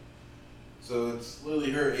party. So it's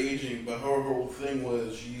literally her aging, but her whole thing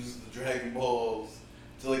was she used the Dragon Balls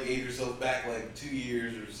to like age herself back like 2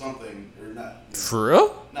 years or something, or not. You know, For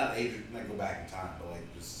real? Not age, not go back in time, but like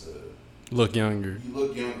just look younger. You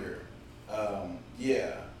look younger.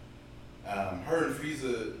 Yeah. Her and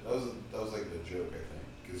Frieza, that was like the joke, I think,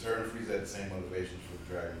 because her and Frieza had the same motivations for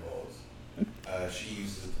the Dragon Balls. She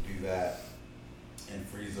used it to do that, and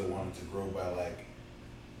Frieza wanted to grow by like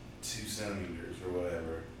 2 centimeters or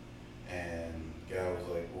whatever. And guy was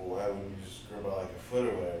like, well, why wouldn't you just grow by like a foot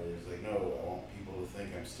or whatever? He's like, no, I want people to think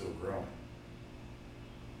I'm still growing.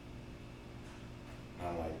 And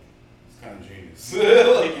I'm like, it's kind of genius.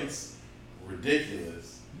 Like, it's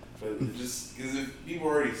ridiculous. But it just, because if people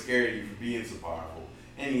are already scared of you for being so powerful,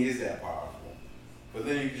 and he is that powerful, but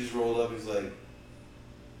then you just roll up and he's like, is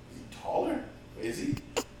he taller? Is he?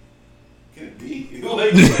 Could it be?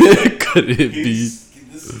 Like, could it be?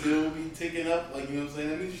 Could this still be ticking up? Like, you know what I'm saying?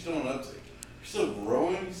 That means you're still an uptick. You're still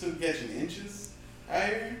growing. You're still catching inches out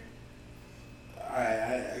here. Alright,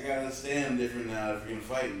 I gotta understand different now if you're gonna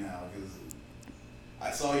fight now, because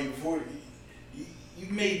I saw you before. You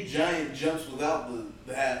made giant jumps without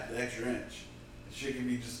the extra inch. The shit can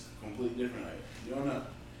be just completely different. Like, you don't know.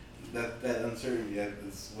 that uncertainty,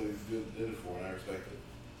 that's what he did it for, and I respect it.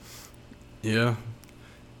 Yeah.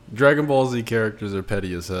 Dragon Ball Z characters are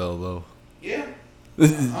petty as hell, though. Yeah,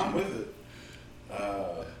 I'm with it.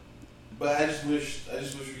 But I just wish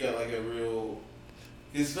we got like a real,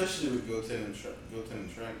 especially with Goten and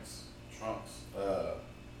Trunks.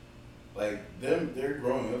 Like their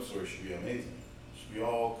growing up story should be amazing. Should be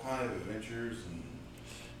all kind of adventures and.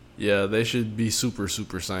 Yeah, they should be super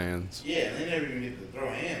Saiyans. Yeah, and they never even get to throw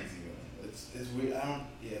hands. Even it's weird.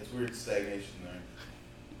 It's weird stagnation there.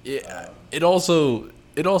 Yeah, it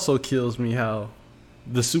also kills me how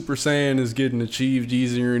the Super Saiyan is getting achieved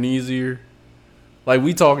easier and easier. Like,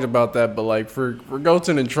 we talked about that, but like for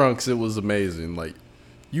Goten and Trunks, it was amazing. Like,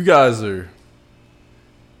 you're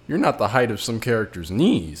not the height of some characters'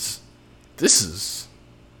 knees. This is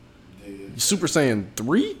Super Saiyan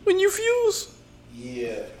 3 when you fuse?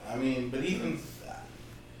 Yeah, I mean, but even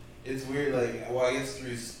it's weird. Like, well, I guess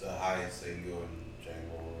 3's the highest they can go in Dragon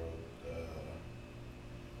Ball World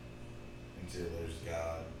until there's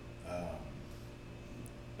God.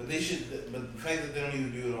 But they should. But the fact that they don't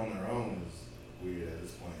even do it on their own is weird at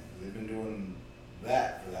this point. They've been doing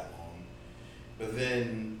that for that long. But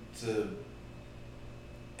then to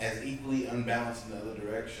as equally unbalanced in the other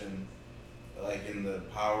direction, like in the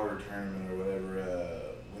Power Tournament or whatever,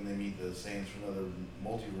 when they meet the Saiyans from another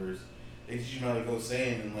multiverse, they teach you how to go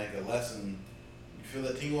Saiyan in like a lesson. You feel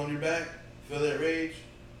that tingle on your back? Feel that rage?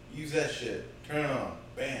 Use that shit. Turn it on.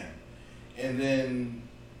 Bam. And then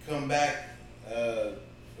come back.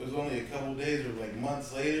 It was only a couple days or like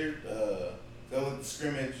months later. Go with the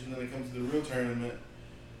scrimmage, and then it comes to the real tournament.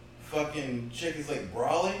 Fucking chick is like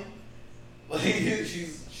brawling. Like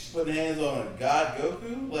she's putting hands on a god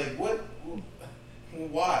Goku. Like what?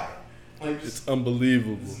 Why? Like It's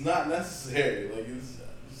unbelievable. It's not necessary. Like it's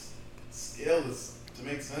just scale this to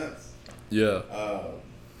make sense. Yeah.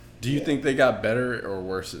 Do you think they got better or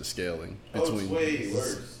worse at scaling? It's way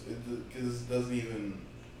worse because it doesn't even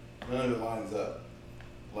none of it lines up.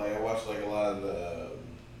 Like I watched like a lot of the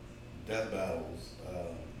death battles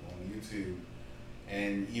on YouTube,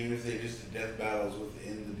 and even if they just did death battles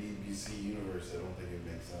within the DBC universe, I don't think it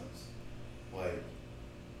makes sense. Like,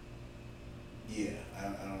 yeah, I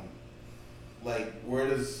don't. Like, where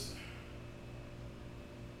does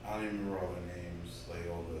I don't even remember all their names, like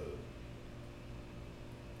all the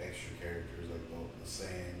extra characters, like the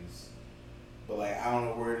Saiyans. But like I don't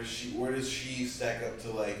know where does she stack up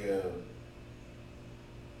to like a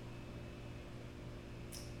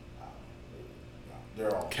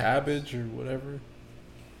they're all Cabbage or whatever.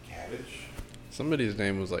 Cabbage? Somebody's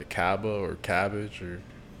name was like Kaba or Cabbage or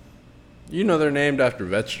you know they're named after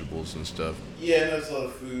vegetables and stuff. Yeah, there's a lot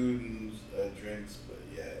of food and drinks, but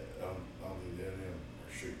yeah, I don't think they're name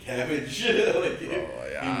or sure cabbage. Like,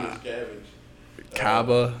 yeah. Cabbage.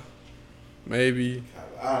 Kaba, maybe.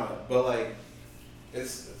 I don't know, but like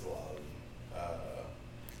it's a lot of them.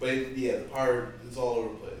 But yeah, the part it's all over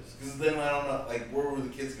the place. Because then I don't know, like where would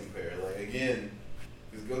the kids compare? Like again,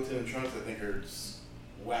 because Goten and Trunks I think are just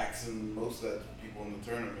waxing most of that people in the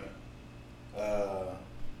tournament.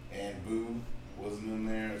 And Boo wasn't in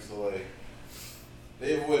there, so like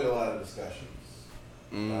they avoid a lot of discussions.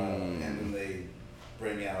 And then they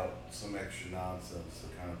bring out some extra nonsense to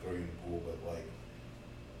kind of throw you in the pool, but like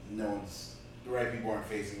the right people aren't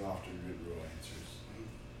facing off to good real answers.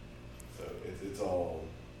 So it's all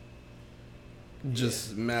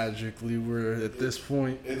just magically we're at this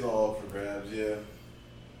point. It's all up for grabs, yeah.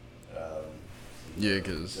 Yeah,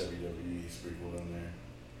 because WWE sprinkled in there.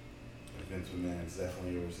 Vince McMahon's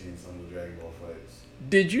definitely overseeing some of the Dragon Ball fights.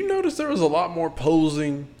 Did you notice there was a lot more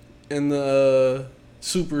posing in the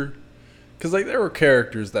Super? Because like there were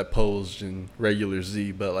characters that posed in regular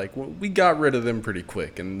Z, but like we got rid of them pretty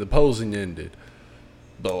quick, and the posing ended.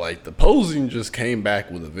 But like the posing just came back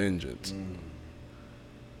with a vengeance.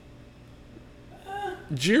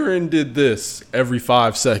 Jiren did this every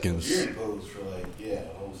 5 seconds. Jiren posed for like a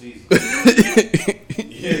whole season.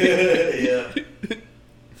 yeah.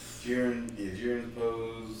 Jiren's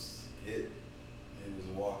pose hit. It was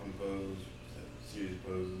a walking pose, a series of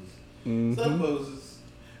poses. Mm-hmm. Some poses,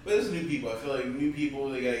 but it's new people. I feel like new people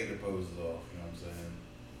they gotta get their poses off. You know what I'm saying?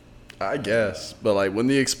 I guess, but like when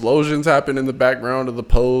the explosions happen in the background of the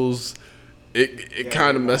pose, it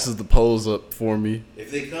kind of messes the pose up for me.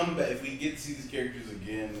 If they come back, if we get to see these characters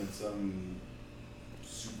again in some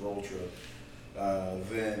Super Ultra,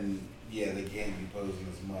 then yeah, they can't be posing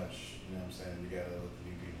as much. You know what I'm saying? You gotta let the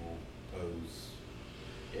new people pose.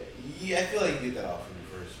 Yeah, I feel like you get that off in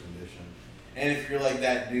your first rendition. And if you're like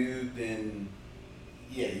that dude, then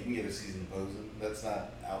yeah, you can get a season posing. That's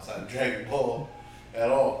not outside of Dragon Ball at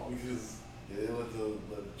all, because Yeah, they let the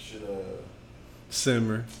shit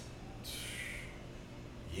simmer.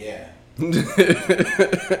 Yeah. To a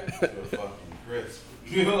fucking crisp.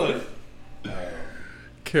 You know, like,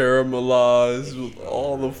 caramelized with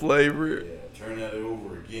all the flavor. Yeah, turn that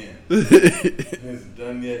over again. Is it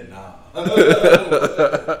done yet? Nah.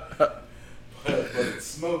 but it's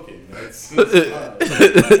smoking. It's fine.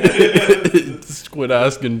 Just quit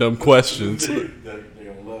asking dumb questions. They're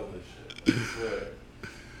gonna love this shit. I swear.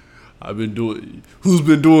 I've been doing. Who's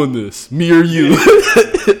been doing this? Me or you?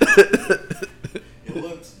 It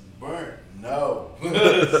looks burnt. No,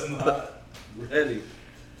 it's not ready.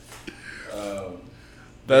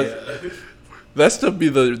 That stuff be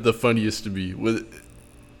the funniest to me.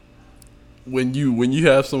 When you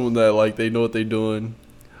have someone that like they know what they're doing,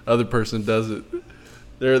 other person doesn't.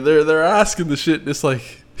 They're asking the shit. And it's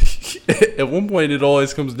like at one point it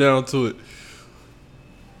always comes down to it.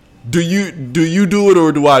 Do you do it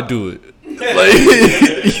or do I do it? Like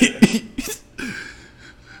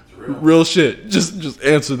real shit. Just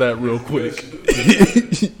answer that real quick.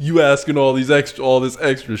 You asking all this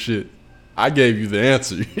extra shit. I gave you the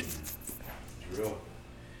answer. Real.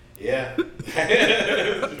 Yeah.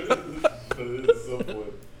 It's so funny.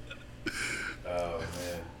 Oh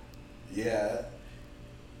man. Yeah.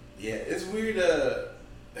 Yeah, it's weird.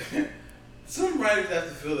 Some writers have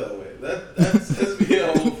to feel that way. That's be a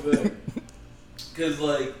whole thing. Cause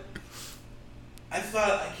like, I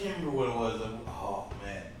can't remember what it was. Like, oh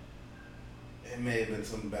man, it may have been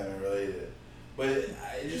something Batman related, but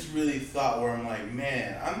I just really thought where I'm like,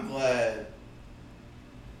 man, I'm glad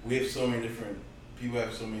we have so many different people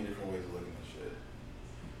have so many different ways of looking at shit.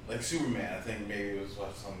 Like Superman, I think maybe it was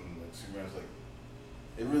watching something like Superman was like,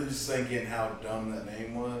 it really just sank in how dumb that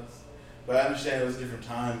name was. But I understand it was a different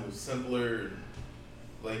time. It was simpler. And,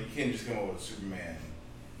 like, you can't just come up with Superman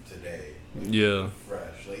today. Like, Yeah.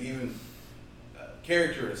 Fresh. Like, even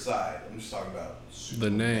character aside, I'm just talking about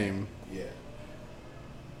Superman. The name. Yeah.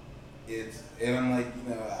 And I'm like,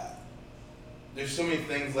 you know, there's so many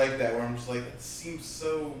things like that where I'm just like, it seems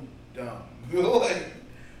so dumb. Like,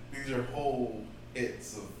 these are whole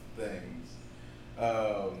hits of things.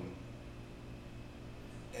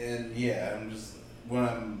 And yeah, I'm just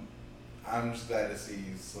glad to see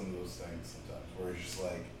some of those things sometimes where it's just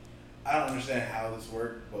like, I don't understand how this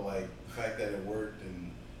worked, but like the fact that it worked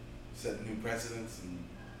and set new precedents and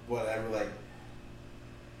whatever, like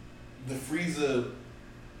the Frieza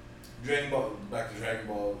Dragon Ball, back to Dragon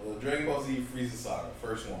Ball, the Dragon Ball Z Frieza saga,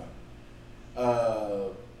 first one.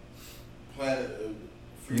 Frieza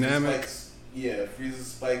Namek. spikes, yeah, Frieza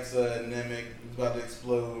spikes Namek, it's about to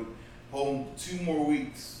explode. Whole 2 more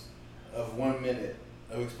weeks of 1 minute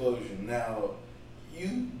of explosion. Now,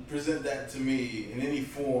 you present that to me in any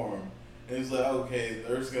form, and it's like, okay, the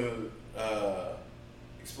Earth's gonna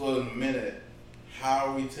explode in a minute. How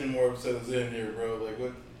are we 10 more episodes in here, bro? Like,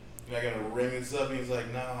 what? You're not gonna ring this up? And he's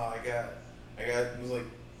like, nah, I got. It was like,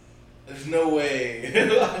 there's no way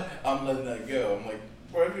I'm letting that go. I'm like,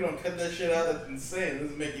 bro, if you don't cut that shit out, that's insane. It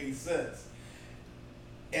doesn't make any sense.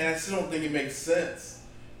 And I still don't think it makes sense.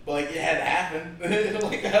 But like, it had to happen.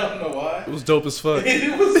 Like, I don't know why. It was dope as fuck.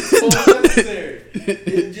 It was so necessary.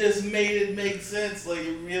 It just made it make sense. Like,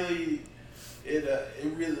 it really,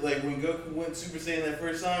 like, when Goku went Super Saiyan that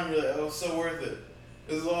first time, you're like, oh, it's so worth it.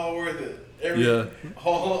 This is all worth it.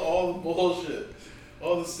 All the bullshit.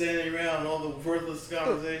 All the standing around, all the worthless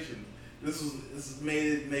conversations. This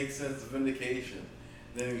made it make sense of vindication.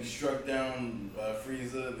 Then he struck down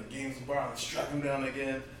Frieza, and the games of Bar, struck him down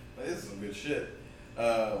again. Like, this is some good shit.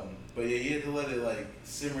 But yeah, you had to let it like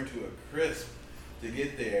simmer to a crisp to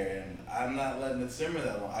get there, and I'm not letting it simmer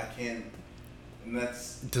that long. I can't, and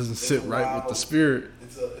it doesn't sit right with the spirit.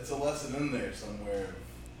 It's a lesson in there somewhere.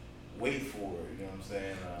 Wait for it. You know what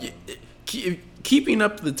I'm saying? Keeping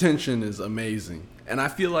up the tension is amazing, and I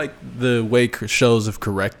feel like the way shows have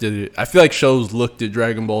corrected it. I feel like shows looked at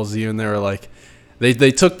Dragon Ball Z and they were like,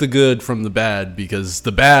 they took the good from the bad, because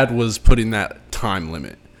the bad was putting that time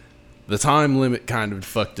limit. The time limit kind of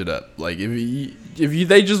fucked it up. Like, if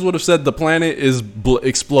they just would have said the planet is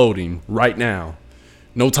exploding right now,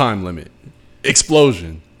 no time limit,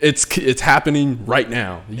 explosion, it's happening right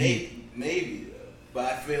now. Maybe,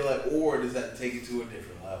 but I feel like, or does that take it to a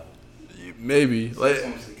different level? Maybe, so like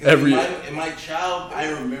in my child, I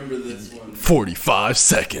remember this one. 45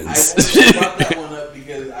 seconds. I brought that one up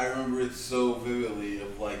because I remember it so vividly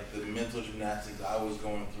of like the mental gymnastics I was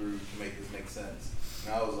going through to make this make sense.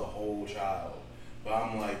 And I was a whole child, but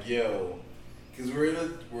I'm like, yo, because we're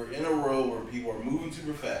in a world where people are moving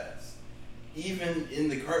super fast. Even in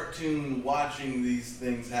the cartoon, watching these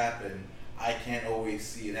things happen, I can't always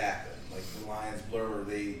see it happen. Like the lines blur,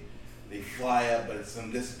 they fly up, but it's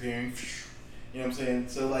them disappearing. You know what I'm saying?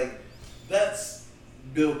 So like that's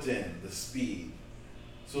built in the speed.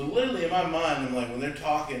 So literally in my mind, I'm like when they're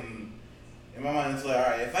talking, in my mind it's like, all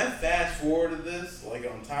right, if I fast forwarded this like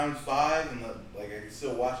on times 5 and like I can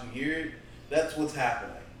still watch and hear it, that's what's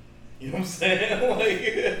happening. You know what I'm saying?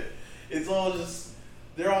 Like it's all just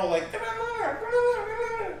they're all like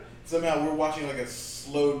somehow we're watching like a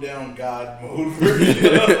slowed down God mode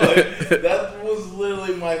version. Like, that was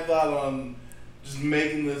literally my thought on just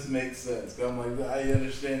making this make sense. 'Cause I'm like, I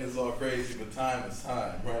understand it's all crazy, but time is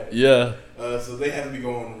time, right? Yeah. So they have to be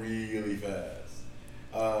going really fast.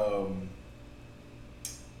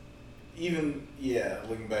 Even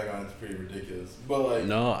looking back on it, it's pretty ridiculous. But like,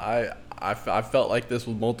 No, I felt like this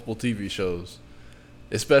with multiple TV shows,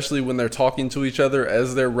 especially when they're talking to each other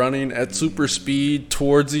as they're running at super speed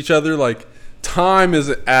towards each other. Like, time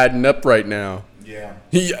isn't adding up right now. yeah,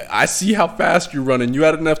 I see how fast you're running. You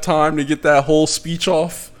had enough time to get that whole speech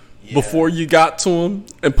off before you got to him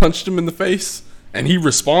and punched him in the face, and he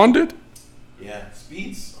responded. yeah,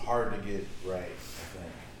 speed's hard to get right,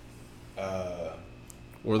 I think.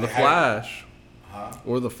 Or the Flash.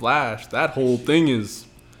 Or the Flash. That whole thing is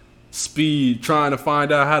speed, trying to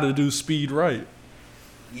find out how to do speed right.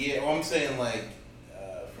 Yeah, well, I'm saying like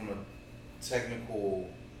from a technical,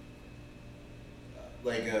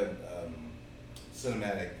 like a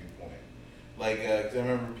cinematic viewpoint. Like, 'cause I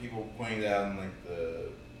remember people pointing out in like the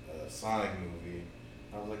Sonic movie.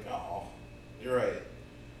 I was like, oh, you're right.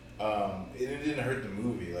 It didn't hurt the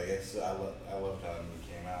movie. Like I loved how the movie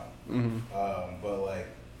came out. Mm-hmm. But like,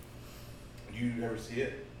 do you ever see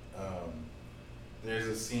it? There's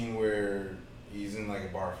a scene where he's in like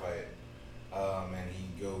a bar fight, and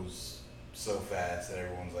he goes so fast that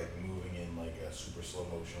everyone's like moving in like a super slow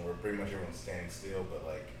motion, where pretty much everyone's standing still, but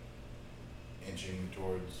like inching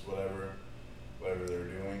towards whatever they're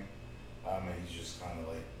doing. And he's just kind of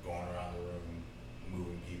like going around the room,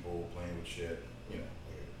 moving people, playing with shit, you know,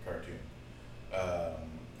 like a cartoon.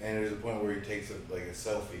 And there's a point where he takes a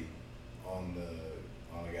selfie on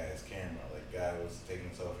the guy's camera. Like, guy was taking a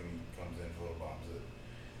selfie and he comes in, photobombs it.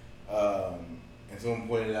 And someone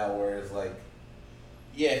pointed out where it's like,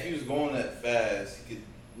 yeah, if he was going that fast, he could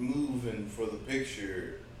move in for the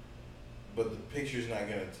picture, but the picture's not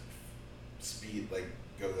gonna speed like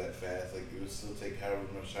go that fast. Like, it would still take however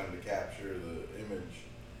much time to capture the image,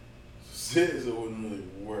 so it wouldn't really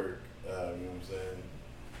work. You know what I'm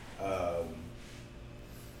saying?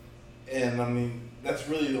 And I mean, that's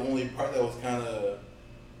really the only part that was kind of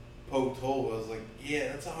poked hole. I was like, yeah,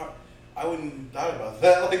 that's a hard. I wouldn't even thought about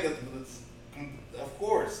that. Like, that's of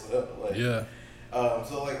course. Like, Yeah.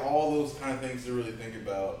 So like all those kind of things to really think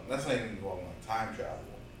about. That's not even involving like time travel,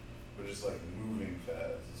 but just like moving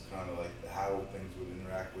fast. It's kind of like how things would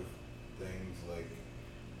interact with things. Like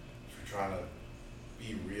if you're trying to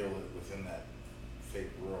be real within that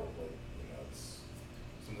fake world, like, you know, it's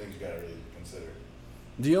some things you gotta really consider.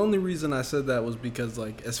 The only reason I said that was because,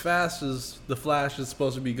 like, as fast as the Flash is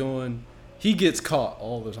supposed to be going, he gets caught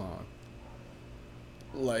all the time.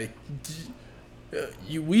 Like,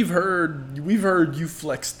 we've heard you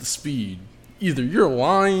flex the speed. Either you're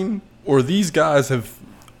lying or these guys have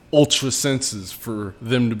ultra senses for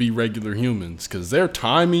them to be regular humans, because they're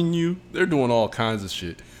timing you. They're doing all kinds of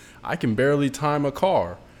shit. I can barely time a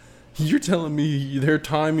car. You're telling me they're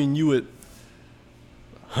timing you at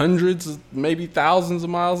hundreds, maybe thousands of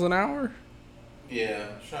miles an hour? Yeah,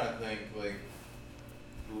 I'm trying to think like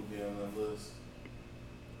who would be on that list.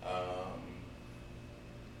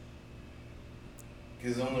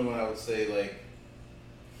 Because the only one I would say like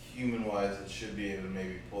human wise that should be able to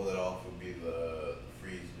maybe pull that off would be the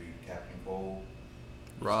Freeze lead, Captain Cole.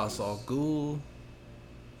 Ra's al Ghul.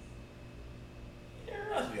 Yeah,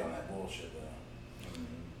 Ra's be on that bullshit though. I mean,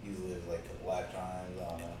 he's lived like a lifetime. I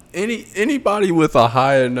don't know. Anybody with a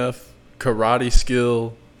high enough karate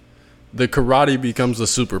skill, the karate becomes a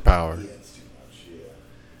superpower. Yeah, it's too much.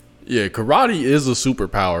 Yeah. Yeah, karate is a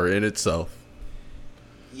superpower in itself.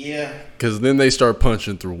 Yeah. Because then they start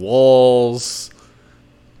punching through walls.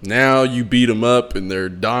 Now you beat them up and they're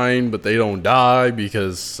dying, but they don't die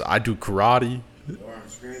because I do karate. The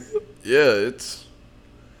arm's crazy. Yeah, it's...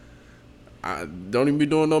 I don't even be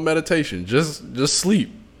doing no meditation. Just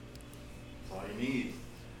sleep. That's all you need.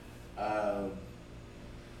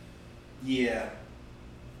 Yeah.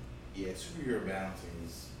 Yeah, superhero balancing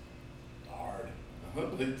is hard.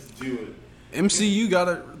 Let's do it. MCU got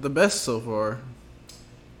it the best so far.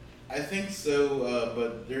 I think so,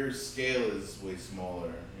 but their scale is way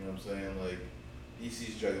smaller. You know what I'm saying? Like,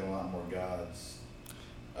 DC's juggling a lot more gods.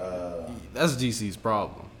 That's DC's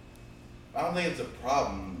problem. I don't think it's a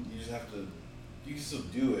problem. You just have to. you can still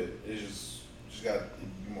do it. It's just got to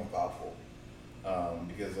be more thoughtful.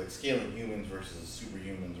 Because like scaling humans versus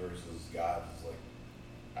superhumans versus gods is like,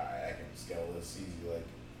 alright, I can scale this easy. Like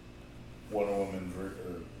Wonder Woman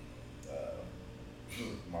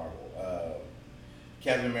Marvel,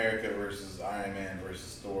 Captain America versus Iron Man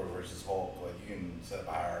versus Thor versus Hulk. Like you can set up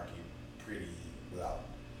a hierarchy pretty without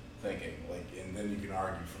thinking. Like, and then you can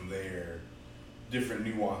argue from there different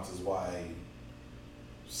nuances why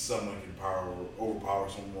someone can overpower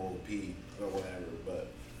someone more OP or whatever. But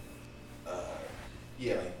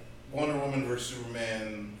yeah, like Wonder Woman versus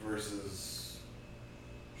Superman versus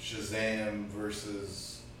Shazam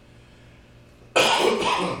versus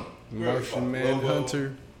Martian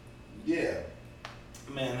Manhunter. Yeah,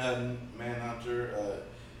 Manhunter.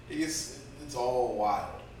 It's all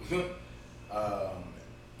wild.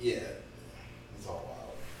 Yeah, it's all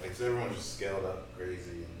wild. Like so everyone's just scaled up crazy,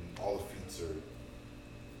 and all the feats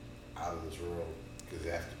are out of this world because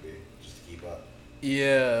they have to be just to keep up.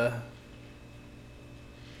 Yeah.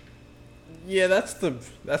 Yeah, that's the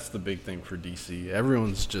big thing for DC.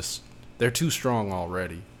 Everyone's just they're too strong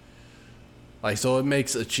already. Like so it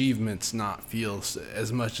makes achievements not feel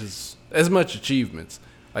as much achievements.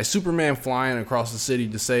 Like Superman flying across the city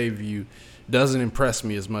to save you doesn't impress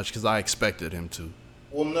me as much because I expected him to.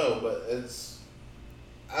 Well, no, but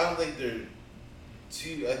I don't think they're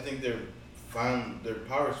I think they're fine. Their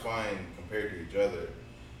power's fine compared to each other,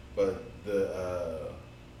 but the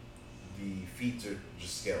feats are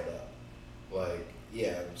just scaled up. Like,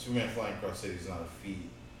 yeah, Superman flying across cities is not a feat,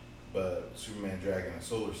 but Superman dragging a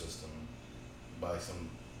solar system by some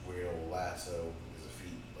weird old lasso is a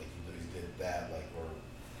feat. Like he did that, like, or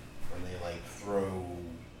when they like throw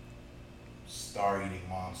star-eating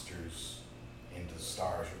monsters into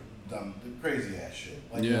stars, or dumb, crazy ass shit.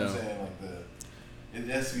 Like, you know what I'm saying? Like it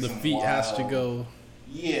has to be the some feet wild, has to go.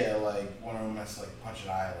 Yeah, like one of them has to like punch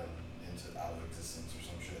an island out of existence or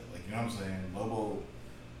some shit. Like, you know what I'm saying? Lobo,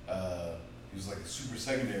 he was like a super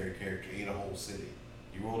secondary character, ate a whole city.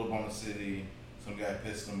 He rolled up on the city, some guy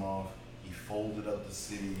pissed him off, he folded up the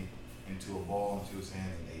city into a ball into his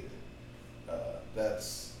hand and ate it.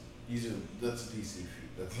 That's a DC feat.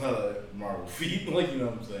 That's not a Marvel feat. Like, you know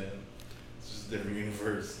what I'm saying? It's just a different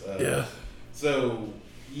universe. Yeah. So,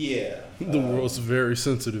 yeah. The world's very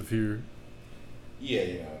sensitive here. Yeah,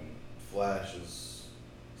 you know, Flash is,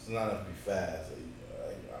 it's not enough to be fast.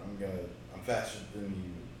 I'm faster than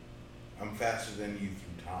you. I'm faster than you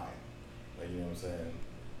through time. Like, you know what I'm saying?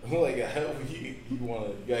 Like, you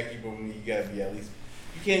gotta keep on me. You gotta be at least.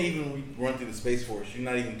 You can't even run through the Space Force. You're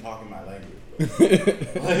not even talking my language.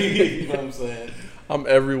 Like, you know what I'm saying? I'm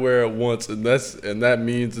everywhere at once, and that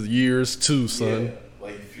means years too, son. Yeah,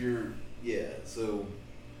 like if you're, so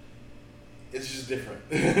it's just different.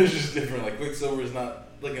 It's just different. Like Quicksilver is not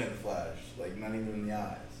looking at the Flash, like not even in the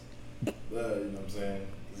eyes. You know what I'm saying?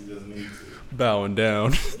 He doesn't need to. Bowing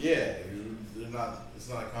down. Yeah, it's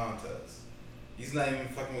not a contest. He's not even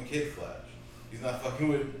fucking with Kid Flash. He's not fucking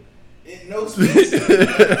with no speedster.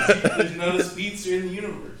 There's no speedster in the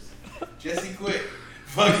universe. Jesse Quick.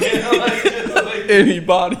 Fucking like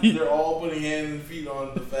anybody. They're all putting hands and feet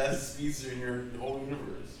on the fastest speedster in your whole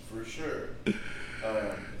universe, for sure.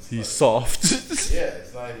 He's like, soft. Yeah,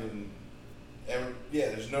 it's not even.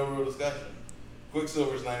 There's no real discussion.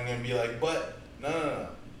 Quicksilver's not even gonna be like, but no,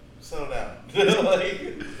 settle down.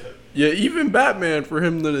 Like, yeah, even Batman, for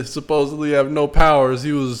him to supposedly have no powers,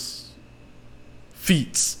 he was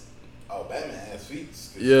feats. Oh, Batman has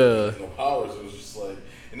feats. Yeah. He has no powers. It was just like,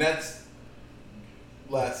 and that's.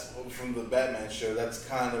 From the Batman show, that's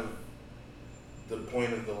kind of the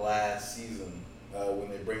point of the last season when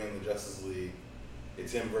they bring in the Justice League.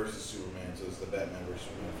 It's him versus Superman, so it's the Batman versus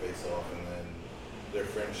Superman face off, and then their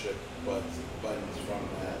friendship buttons from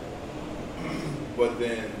that. But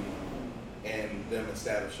then, and them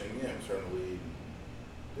establishing, starting to lead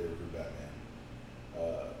their group Batman.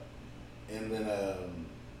 And then,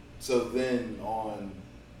 so then on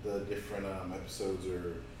the different episodes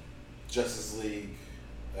are Justice League.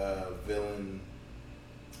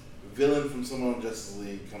 Villain from someone on Justice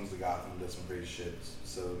League comes to Gotham, does some crazy shit.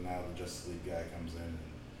 So now the Justice League guy comes in and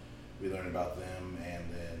we learn about them, and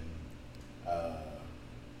then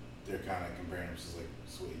they're kind of comparing him to like,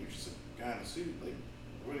 sweet, you're just a guy in a suit, like,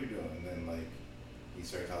 what are you doing? And then like he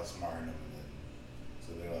starts outsmarting them,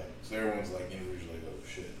 and then so everyone's like individually like, oh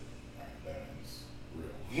shit, alright, Batman's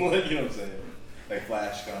real. Like, you know what I'm saying? Like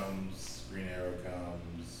Flash comes, Green Arrow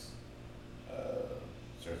comes.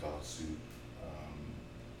 Starts off a suit.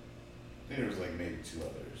 I think there was like maybe two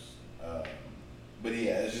others. But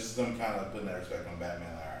yeah, it's just them kind of putting that respect on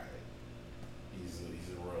Batman. Like, alright, he's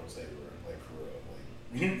a world saver, like for real.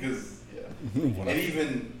 Like, because Yeah.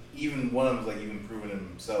 And even one of them's like even proving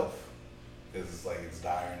himself because it's like it's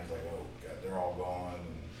dire and it's like, oh god, they're all gone,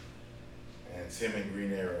 and it's him and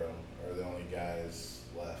Green Arrow are the only guys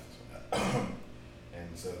left.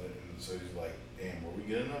 And so he's like, damn, were we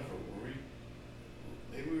good enough, or were we?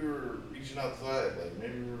 Maybe we were reaching outside. Like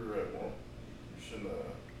maybe we were. Well, we shouldn't.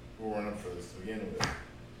 We weren't up for this to begin with.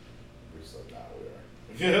 We're just like, nah, we are.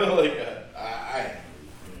 You know, like I am.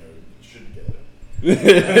 You know, you shouldn't get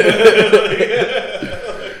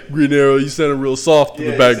it. Green Arrow, you sounded real soft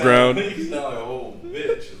in the background. You sound like a whole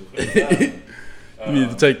bitch. You need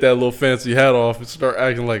to take that little fancy hat off and start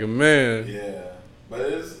acting like a man. Yeah, but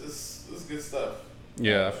it's good stuff.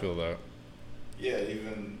 Yeah, I feel that. Yeah,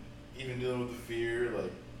 even dealing with the fear,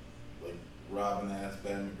 like Robin asked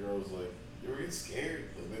Batman girls, like, you ever get scared?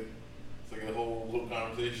 Like, it's like a whole little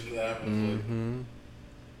conversation that happens. Mm-hmm.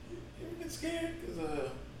 Like, you ever get scared? Because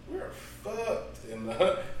we're fucked. And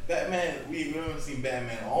Batman, we haven't seen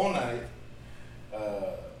Batman all night.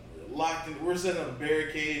 We're locked in. We're setting up a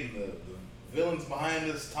barricade, and the villain's behind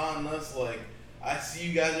us, taunting us. Like, I see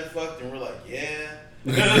you guys are fucked, and we're like, yeah.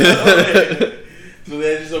 So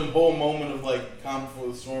they had just a whole moment of like calm before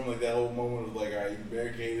the storm, like that whole moment of like, all right, you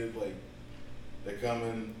barricaded, like they're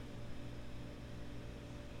coming.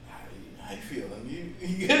 How you feeling?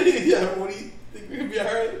 You good? Yeah, what do you think we're gonna be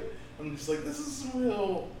alright? I'm just like, this is some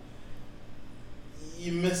real.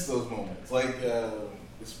 You miss those moments. Like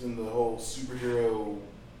it's been the whole superhero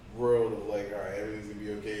world of like, all right, everything's gonna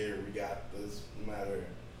be okay, or we got this, no matter.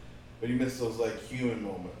 But you miss those like human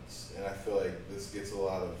moments, and I feel like this gets a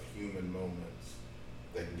lot of human moments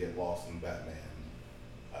that can get lost in Batman.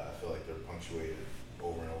 I feel like they're punctuated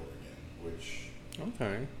over and over again, which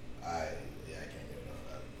okay. I can't get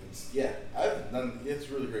enough of. It's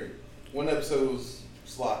really great. One episode was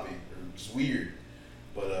sloppy or just weird,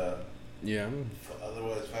 but yeah.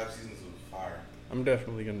 Otherwise, 5 seasons of fire. I'm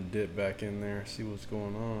definitely gonna dip back in there, see what's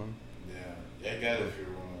going on. Yeah, I got it if you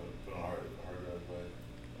want to put on hard drive.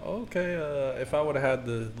 Okay, if I would have had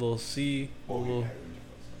the little C, little.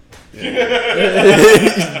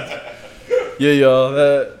 Yeah. Yeah,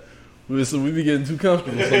 y'all. Listen, we be getting too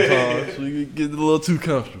comfortable sometimes. We get a little too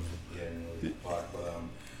comfortable. Yeah, but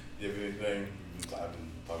do you have anything? I've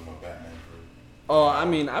been talking about Batman for. Oh, I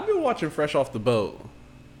mean, I've been watching Fresh Off the Boat.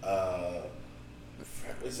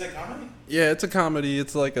 Is that comedy? Yeah, it's a comedy.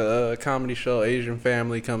 It's like a comedy show. Asian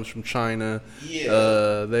family comes from China.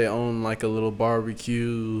 Yeah. They own like a little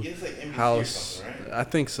barbecue It's like NBC house. Or something, right? I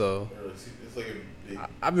think so. Or it's like a big.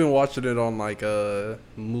 I've been watching it on like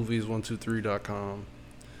movies123.com,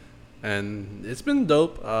 and it's been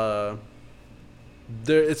dope.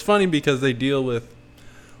 It's funny because they deal with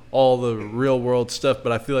all the real world stuff,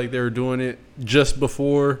 but I feel like they were doing it just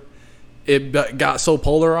before it got so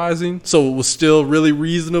polarizing, so it was still really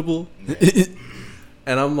reasonable.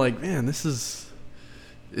 And I'm like, man, it just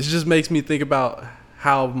makes me think about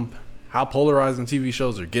how polarizing TV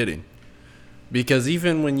shows are getting, because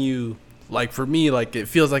even when you, like, for me, like, it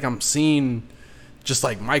feels like I'm seeing just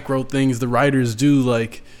like micro things the writers do,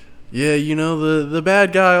 like, yeah, you know, the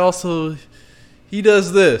bad guy also, he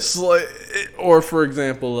does this, like, or for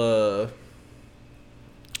example,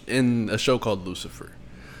 in a show called Lucifer,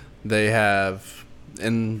 they have,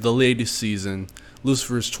 in the latest season,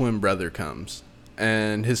 Lucifer's twin brother comes,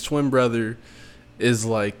 and his twin brother is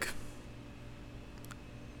like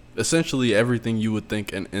essentially everything you would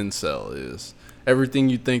think an incel is. Everything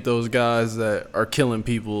you think those guys that are killing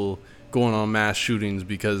people, going on mass shootings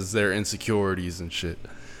because their insecurities and shit.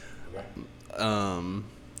 And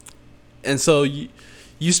so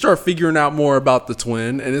you start figuring out more about the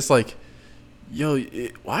twin, and it's like, yo,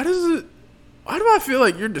 why do I feel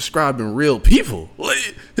like you're describing real people?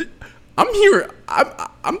 Like, I'm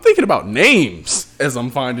thinking about names as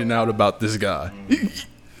I'm finding out about this guy.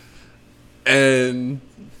 And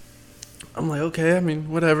I'm like, okay, I mean,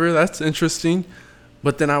 whatever, that's interesting.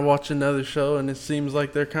 But then I watch another show, and it seems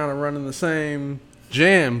like they're kind of running the same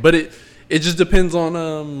jam. But it just depends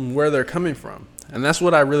on where they're coming from. And that's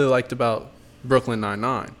what I really liked about Brooklyn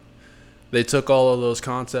Nine-Nine. They took all of those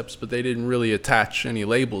concepts, but they didn't really attach any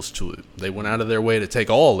labels to it. They went out of their way to take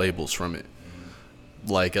all labels from it.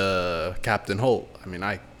 Like Captain Holt. I mean,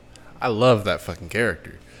 I love that fucking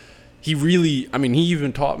character. He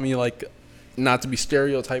even taught me, like, not to be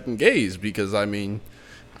stereotyping gays, because, I mean,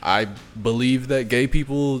 I believe that gay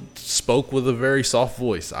people spoke with a very soft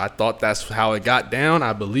voice. I thought that's how it got down.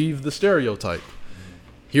 I believe the stereotype.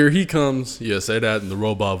 Here he comes. Yeah, say that in the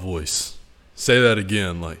robot voice. Say that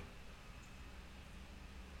again, like.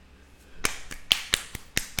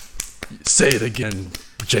 Say it again,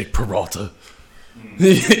 Jake Peralta.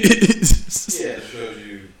 Yeah, it shows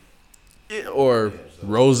you Or Yeah, so-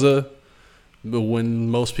 Rosa. But when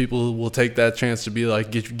most people will take that chance to be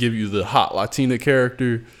like, give you the hot Latina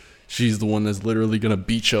character, she's the one that's literally gonna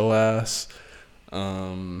beat your ass.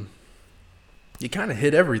 You kind of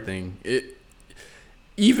hit everything.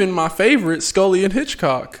 Even my favorite, Scully and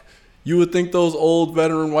Hitchcock. You would think those old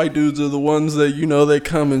veteran white dudes are the ones that they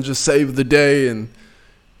come and just save the day, and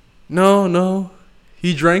no,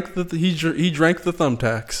 he drank the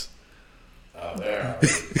thumbtacks. Oh, there. Did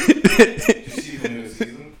you see the new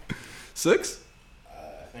season? 6? I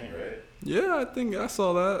think, right? Yeah, I think I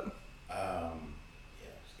saw that. Yeah,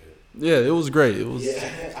 it's good. Yeah, it was great. It was.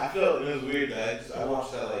 Yeah, I felt it was weird that I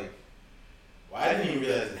watched that like. Well, I didn't even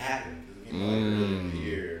realize it happened because it came out like early in the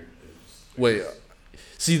year. Wait,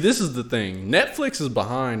 see, this is the thing. Netflix is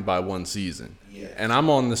behind by one season, Yeah. and I'm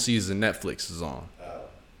on the season Netflix is on.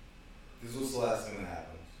 This was the last thing that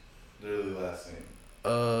happened. Literally the last thing.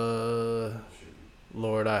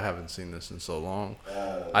 Lord, I haven't seen this in so long.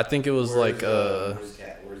 Uh, I think it was where's where's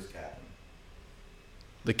Captain?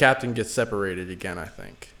 the captain gets separated again, I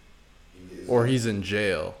think, or he's in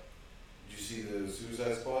jail. Did you see the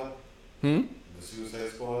Suicide Squad? Hmm. The Suicide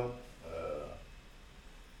Squad.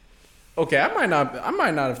 Okay, I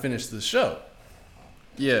might not have finished the show.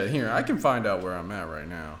 Yeah, here I can find out where I'm at right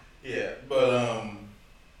now. Yeah, but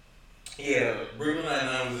yeah, Brooklyn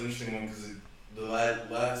Nine-Nine was an interesting one because the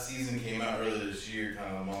last season came out earlier this year,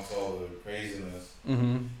 kind of amongst all the craziness.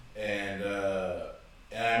 Mm-hmm. And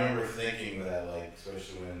I remember thinking that, like,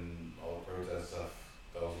 especially when all the protest stuff,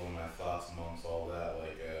 that was one of my thoughts amongst all that.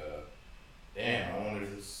 Like, damn, I wonder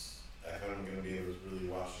if I'm gonna be able to really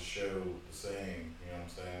watch the show the same. You know what I'm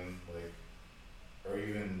saying? Like, or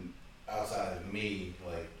even outside of me,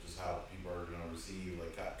 like, just how people are gonna receive,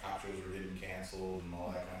 like, cop shows were getting canceled and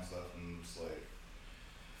all that kind of stuff, and it's like,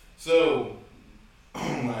 so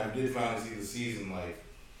when I did finally see the season, like,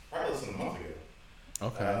 probably less than a month ago.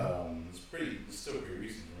 Okay. It's still pretty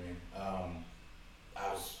recent for me. I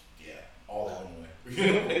was, all that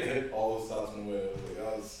went away. All those thoughts went away. I was like,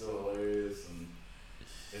 oh, it's still hilarious, and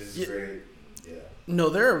this is great. Yeah. No,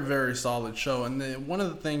 they're a very solid show, and one of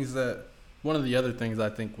the other things I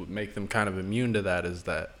think would make them kind of immune to that is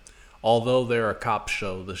that although they're a cop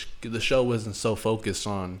show, the show isn't so focused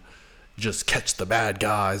on just catch the bad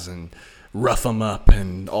guys and rough them up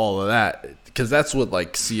and all of that, because that's what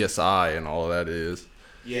like CSI and all of that is.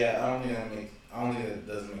 Yeah, I don't think that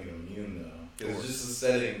doesn't make it immune though, because just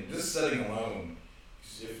the setting alone.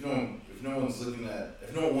 If no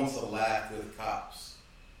one wants to laugh with cops,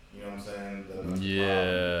 you know what I'm saying? That's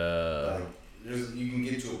Yeah. Like, you can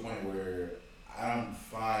get to a point where I don't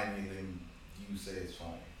find anything you say is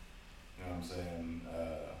funny. You know what I'm saying?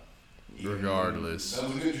 Regardless. That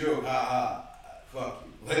was a good joke. Ha ha. Fuck you.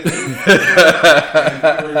 Like,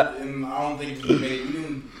 and I don't think we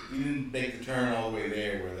didn't make the turn all the way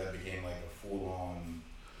there where that became like a full on.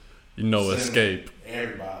 Escape.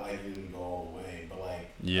 Everybody, like, it didn't go all the way, but like,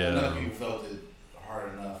 Yeah. enough people felt it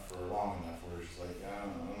hard enough for long enough where it's just like, I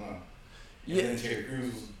don't know. And then Terry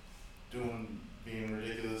Crews was being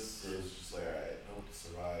ridiculous, so it's just like, alright, hope it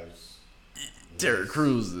survives. Terry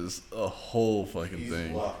Crews is a whole fucking He's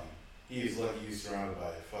thing. lucky. He's lucky he's surrounded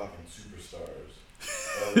by fucking superstars.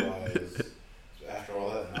 Otherwise, after all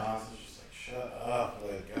that nonsense, just like, shut up.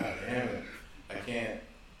 Like, god damn it. I can't.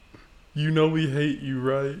 We hate you,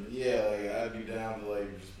 right? Yeah, like, I'd be down to,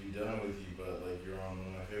 like, just be done with you, but, like, you're on one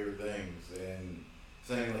of my favorite things. And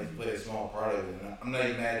saying, like, you play a small part of it. And I'm not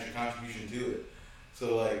even mad at your contribution to it.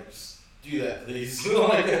 So, like, just do that, please.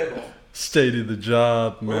 Like, Stay to the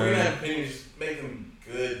job, we're gonna man. have opinions, just make them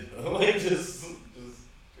good. Like, just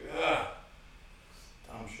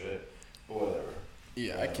dumb shit. But whatever.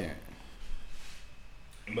 Yeah, I can't.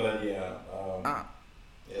 But yeah,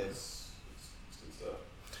 it's good stuff.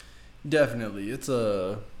 Definitely, it's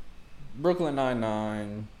a Brooklyn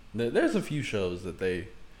Nine-Nine. There's a few shows that they're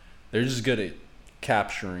just good at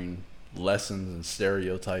capturing lessons and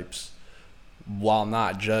stereotypes while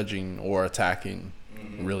not judging or attacking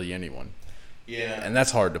really anyone. Yeah, And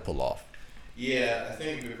that's hard to pull off. yeah. I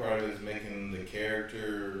think a big part of it is making the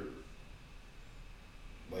character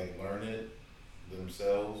like learn it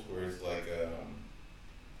themselves. Where it's like,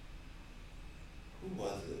 who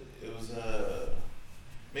was it? It was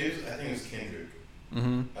maybe I think it was Kendrick.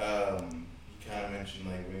 Mm-hmm. He kind of mentioned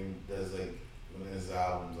like when he does like one of his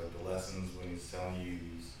albums, like the lessons when he's telling you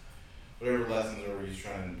these whatever lessons or he's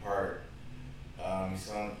trying to impart.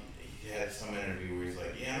 He had some interview where he's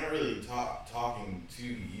like, yeah, I'm not really talking to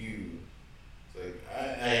you. It's like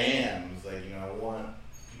I am. It's like, I want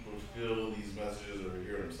people to feel these messages or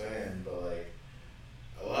hear what I'm saying, but like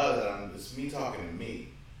a lot of the time it's me talking to me.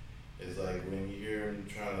 It's like when you hear him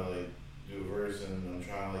trying to like do a verse and I'm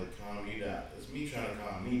trying to like calm you down. It's me trying to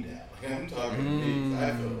calm me down. Like I'm talking to me 'cause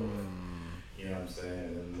I feel the way. You know what I'm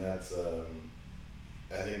saying? And that's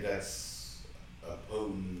I think that's a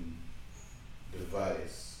potent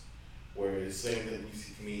device where it's the same thing you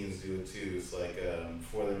see comedians do it too. It's like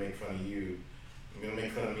before they make fun of you, I'm gonna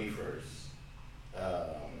make fun of me first.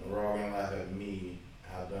 We're all gonna laugh at me,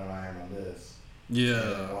 how dumb I am on this. Yeah.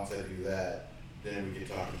 And then once I do that, then we can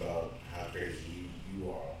talk about how crazy you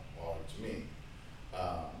are to me. You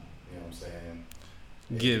know what I'm saying?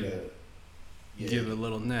 Give it a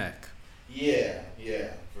little neck. Yeah,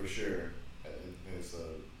 for sure. It's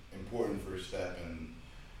an important first step, and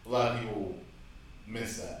a lot of people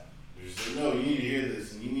miss that. They're just like, no, you need to hear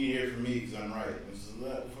this, and you need to hear it from me because I'm right. And it's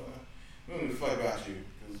like, we don't give a fuck about you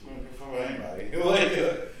because we don't give a fuck about anybody. Like,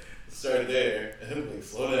 start there, and like,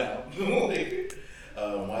 slow down. Like,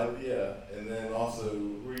 and then also,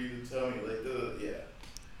 who are you to tell me? Like,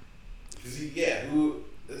 because who?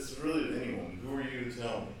 It's really anyone. Who are you to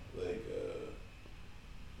tell me? Like,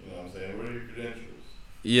 you know what I'm saying? What are your credentials?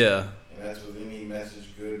 Yeah. And that's with any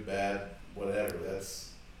message, good, bad, whatever.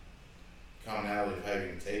 That's commonality of how you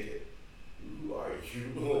can take it. Who are you?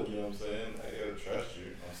 You know what I'm saying? I gotta trust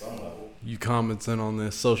you on some level. You commenting on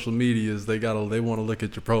their social medias, they want to look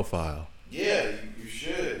at your profile. Yeah, you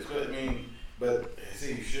should. But I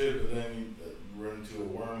say you should, but then you run into a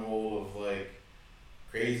wormhole of like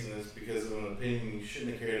craziness because of an opinion you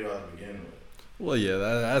shouldn't have cared about to begin with. Well, yeah,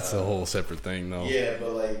 that's a whole separate thing, though. Yeah,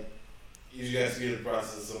 but like, you guys get the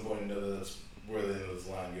process at some point and know that that's where the end of this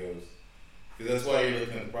line goes. Because that's why you're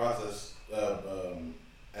looking at the process at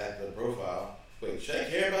the profile. Wait, should I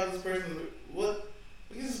care about this person? What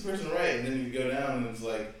is this person right? And then you go down and it's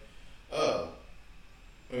like, oh,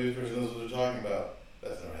 maybe this person knows what they're talking about.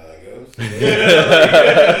 That's not how that goes.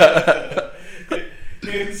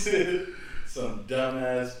 It's some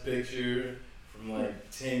dumbass picture from like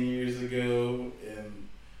 10 years ago, and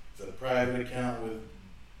it's a private account with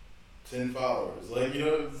 10 followers. Like, you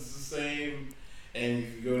know, it's the same. And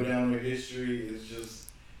if you go down their history, it's just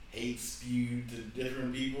hate spewed to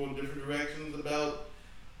different people in different directions about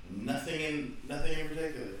nothing in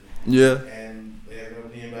particular. Yeah. And they have no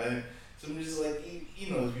opinion about it. So I'm just like, you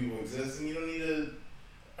know those people exist, and you don't need to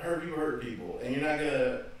hurt people. And you're not going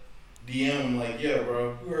to DM them like, yo,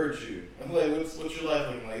 bro, who hurt you? I'm like, what's your life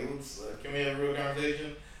looking like? Can we have a real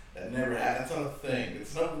conversation? That never happened. That's not a thing.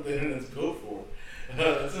 It's not what the internet's built for.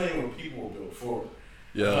 That's not even what people were built for.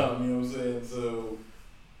 Yeah. You know what I'm saying? So,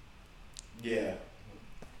 yeah.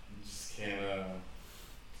 You just can't,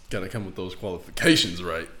 Gotta come with those qualifications,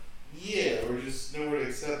 right? Yeah, or just know where to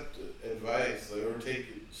accept advice, like, or take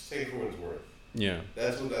it for what it's worth. Yeah.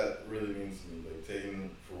 That's what that really means to me, like, taking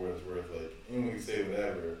for what it's worth. Like, anyone can say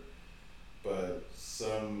whatever, but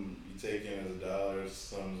some you take in as a dollar,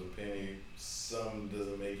 some's a penny, some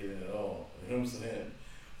doesn't make it in at all. You know what I'm saying?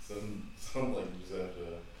 Some like, you just have to,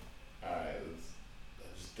 alright,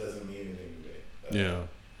 that just doesn't mean anything to me. Yeah.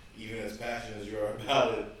 Even as passionate as you are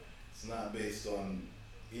about it, it's not based on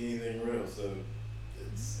anything real, so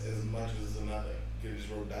it's as much as nothing. You could just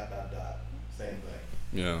wrote ... Same thing.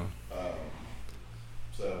 Yeah.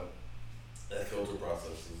 So that filter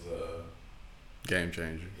process is Game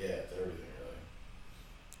changer. yeah, it's everything really.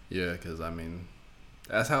 Yeah, because, I mean,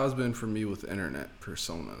 that's how it's been for me with internet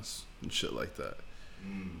personas and shit like that.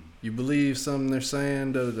 You believe something they're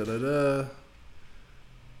saying,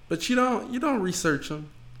 but you don't research them.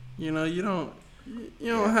 You know, you don't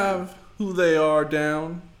have who they are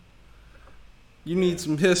down. You need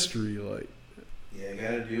some history, like. Yeah,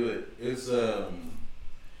 gotta do it. It's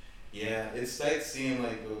it's like seeing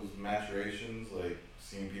like those maturations, like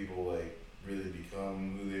seeing people like really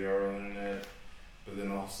become who they are on the internet, but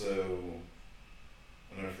then also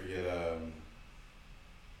I'll never forget.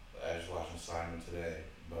 I was watching Simon today,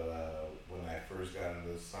 but when I first got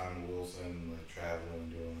into Simon Wilson, like traveling,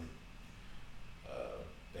 doing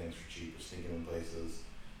things for cheap, or sneaking in places.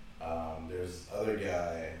 There's this other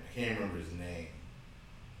guy, I can't remember his name,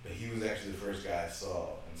 but he was actually the first guy I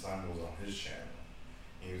saw, and Simon was on his channel.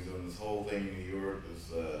 He was doing this whole thing in New York. It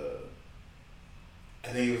was, I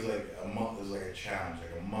think it was like a month. It was like a challenge,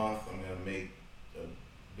 like a month. I'm gonna make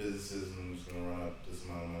businesses, and I'm just gonna run up this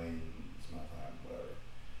amount of money, this amount of time, whatever,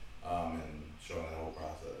 and showing that whole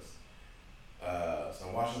process. So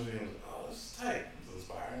I'm watching this video, and I was like, oh, this is tight. It's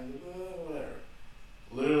inspiring, whatever.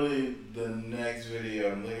 Literally, the next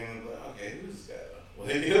video, I'm looking like, okay, who's this guy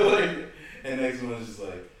though? Like, and the next one is just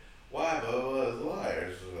like, why blah blah blah is a liar.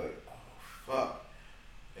 It's just like, oh fuck.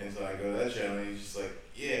 And so I go to that channel, and he's just like,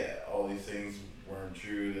 yeah, all these things weren't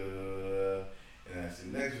true. And then I see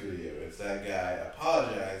the next video, it's that guy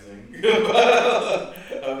apologizing.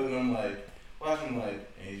 And I'm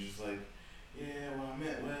yeah, well, I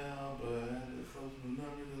meant well, but I had to focus on the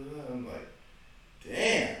numbers. I'm like,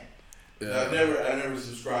 damn. Yeah. I never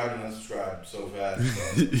subscribed and unsubscribed so fast.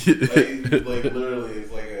 So, like literally,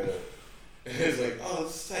 it's like, oh,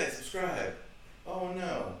 this is tight, subscribe. Oh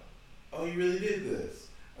no, oh you really did this.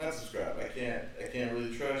 Unsubscribe. I can't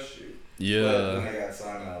really trust you. Yeah. But then I got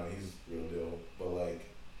Simon out, and he's real deal. But like,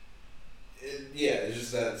 it's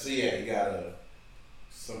just that. So yeah, you gotta.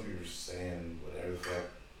 Some people are saying whatever the fuck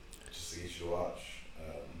just to get you to watch,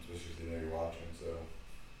 especially if they know you're watching. So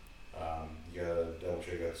you gotta double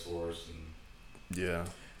check that source, and Yeah.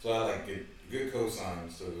 so I like good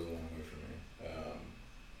cosign still goes a long way for me.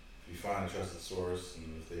 If you find a trusted source,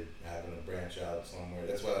 and if they happen to branch out somewhere,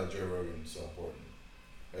 that's why Joe Rogan is so important.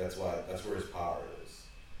 That's where his power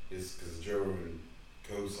is because Joe Rogan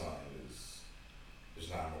cosign is there's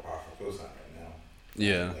not a more powerful cosign right now.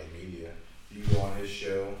 Yeah. Like media. You go on his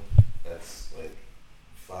show, that's like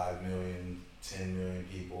 5 million, 10 million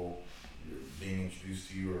people you're being introduced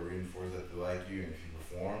to you or reinforced that they like you, and if you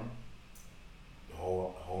perform, a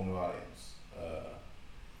whole new audience.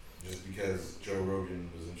 Just because Joe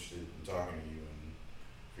Rogan was interested in talking to you and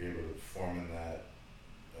be able to perform in that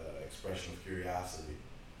expression of curiosity,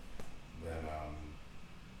 then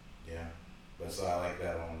yeah. But so I like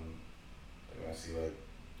that on like when I see like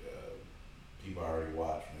people I already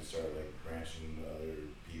watch when they start like branching into other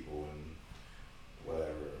people and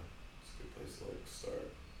whatever. It's a good place to like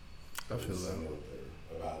start. I feel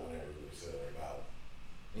that. About whatever they say they're about.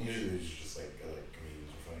 And usually it's just like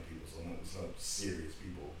comedians or funny people, so it's not serious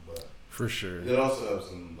people, but For sure. it also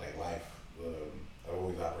helps in like life. I've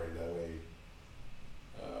always operated that way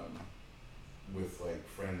with like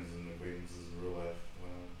friends and acquaintances in real life.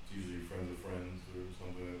 It's usually friends of friends or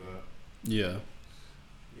something like that. Yeah.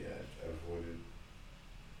 Yeah, I avoided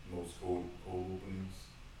most cold openings.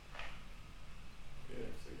 Yeah,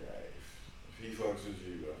 it's like, alright, if he fucks with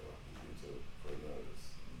you, I fuck with you until further notice.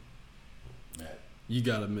 Matt. You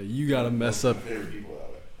gotta mess up. My favorite people that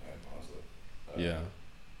way, honestly. Yeah.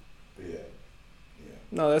 But yeah.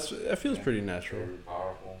 No, that feels pretty natural. Very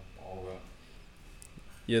powerful, all of that.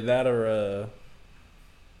 Yeah, that or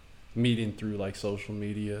meeting through like social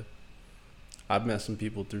media. I've met some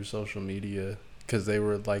people through social media because they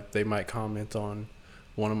were like, they might comment on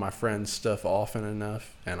one of my friends' stuff often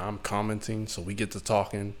enough, and I'm commenting, so we get to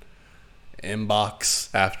talking inbox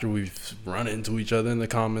after we've run into each other in the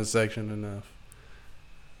comment section enough.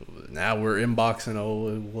 Now we're inboxing.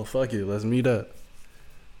 Oh, well, fuck it, let's meet up.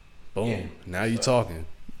 Boom. Yeah. Now you talking.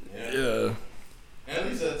 Yeah. And at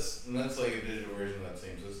least that's like a digital version of that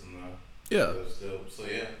same system though. Yeah. So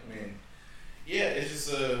yeah, I mean, yeah, it's just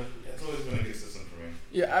it's always been a good system for me.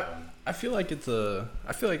 Yeah, I feel like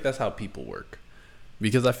I feel like that's how people work,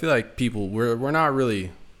 because I feel like we're not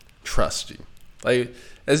really trusting. Like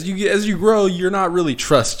as you grow, you're not really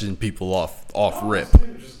trusting people off rip. People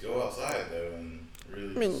just go outside though and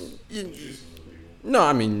really. I mean, introduce them to people. No,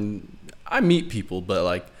 I mean I meet people, but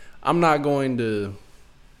like I'm not going to.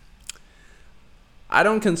 I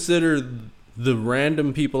don't consider the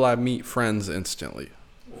random people I meet friends instantly.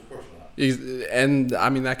 Well, of course not. And I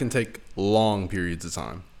mean that can take long periods of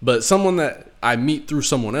time. But someone that I meet through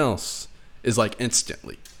someone else is like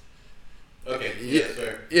instantly. Okay. Yeah.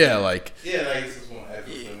 Fair. Yeah, like. Yeah, I guess this one.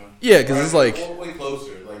 Yeah, because it's like way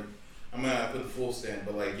closer. Like I'm gonna put the full stamp,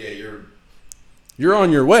 but like you're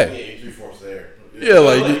on your way. Yeah, you're 3/4 there. Yeah,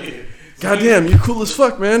 like goddamn, you're cool as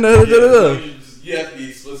fuck, man. You have to be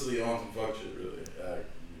explicitly on some fuck shit, really.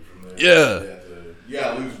 From there, Yeah. You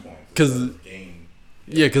gotta lose points. Because game.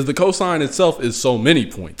 Yeah, because the cosine itself is so many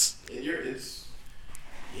points.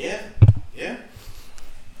 Yeah,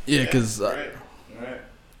 because right.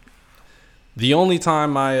 the only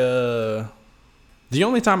time I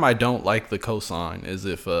don't like the cosine is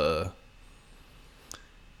if the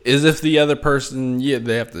other person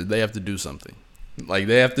they have to do something. Like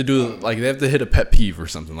they have to hit a pet peeve or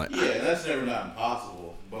something like that. Yeah, that's never not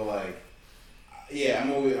impossible. But like yeah,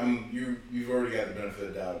 you've already got the benefit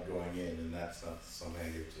of the doubt going in, and that's not something I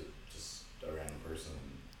give to just a random person.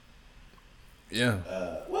 Yeah.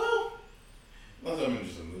 Well, unless I'm in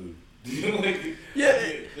just a mood.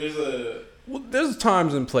 There's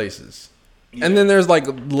times and places. Yeah. And then there's like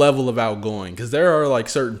a level of outgoing, because there are like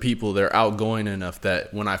certain people that are outgoing enough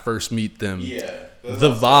that when I first meet them,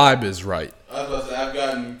 the vibe is right. I was about to say, I've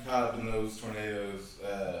gotten caught up in those tornadoes,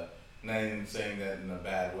 not even saying that in a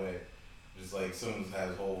bad way. Just like someone has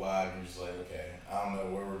a whole vibe, and you're just like, okay, I don't know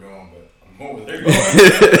where we're going, but I'm over there going.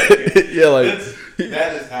 Yeah, like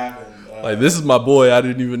that has happened. Like this is my boy, I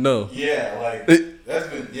didn't even know. Yeah, like that's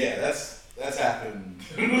happened.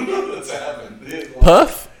 That's happened.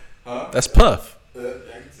 Puff? Huh? That's Puff.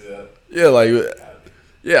 Yeah, like,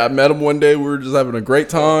 yeah, I met him one day. We were just having a great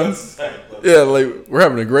time. Yeah, like, we're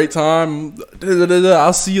having a great time.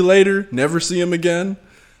 I'll see you later. Never see him again.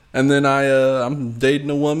 And then I'm dating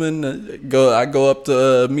a woman. I go up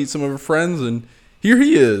to meet some of her friends, and here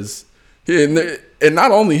he is. And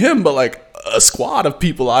not only him, but like a squad of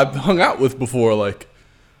people I've hung out with before. Like,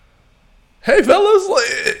 hey fellas, like,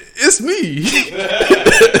 it's me.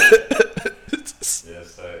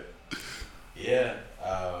 Yes, yeah.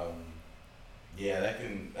 Yeah,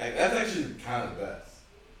 that's actually kind of the best.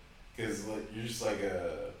 Because like, you're just like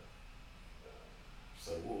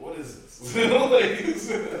what is this?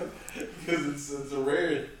 Because it's a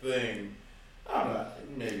rare thing. I don't know.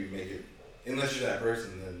 Maybe make it, unless you're that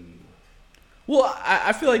person, then. Well,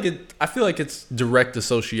 I feel like it's direct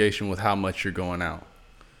association with how much you're going out.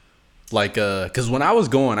 Like, because when I was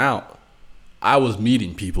going out, I was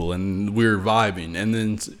meeting people and we were vibing, and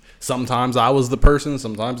then sometimes I was the person,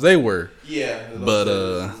 sometimes they were. Yeah, but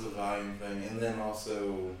this is a volume thing, and then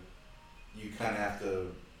also you kind of have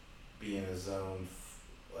to be in a zone,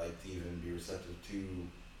 like to even be receptive to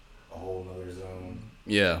a whole nother zone.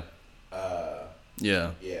 Yeah.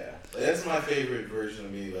 Yeah. Like, that's my favorite version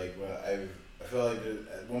of me. Like, when I felt like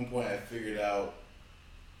at one point I figured out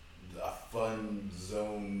a fun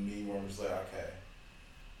zone me where I'm just like, okay,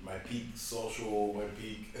 my peak social, my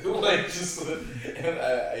peak like just, and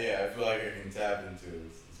I feel like I can tap into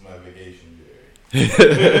it. It's my vacation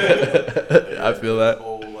period. I feel that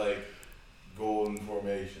whole like golden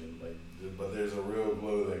formation, like, but there's a real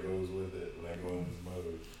glow that goes with it when I go in this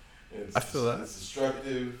mode. I feel that it's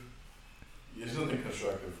destructive. There's nothing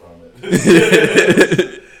constructive from it.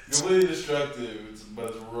 It's completely destructive, but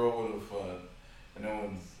it's a real one of fun, and no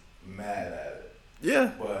one's mad at it.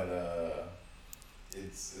 Yeah. But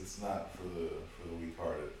it's not for the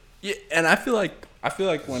weak-hearted. Yeah, and I feel like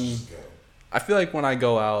when I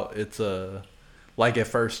go out, it's like at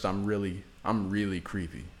first I'm really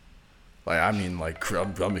creepy. Like, I mean, like,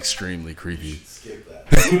 I'm extremely creepy. You should skip that.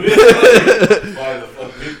 Why the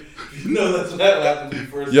fuck? You know that's what happened to me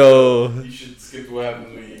first. Yo. You should skip what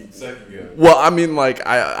happened to me second ago. Well, I mean, like,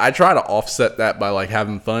 I try to offset that by, like,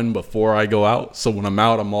 having fun before I go out. So when I'm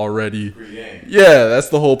out, I'm already... Pre-game. Yeah, that's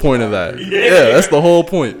the whole point of that. Yeah, that's the whole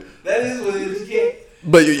point. That is what it is. You can't...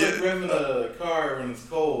 But it's like revving a car when it's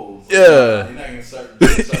cold. So yeah. You're not going to start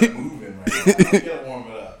moving right now. You got to warm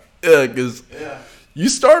it up. Yeah, because yeah. You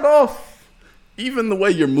start off... Even the way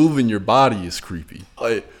you're moving your body is creepy.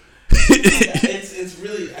 Like, it's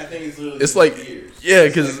really, I think it's literally. It's like gears. Yeah,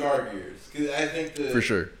 because like car gears. Because I think for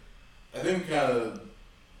sure. I think kind of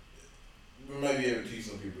we might be able to teach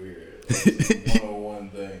some people here like 101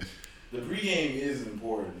 thing. The pregame is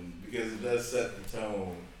important because it does set the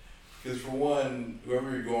tone. Because for one,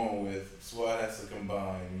 whoever you're going with, SWAT has to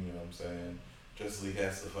combine. You know what I'm saying? Justice League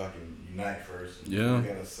has to fucking unite first. Yeah. You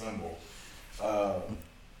gotta assemble.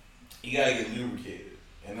 You gotta get lubricated,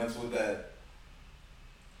 and that's what that.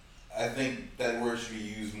 I think that word should be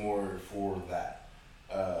used more for that,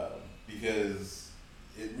 because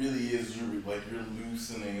it really is like you're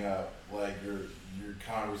loosening up, like your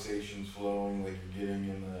conversation's flowing, like you're getting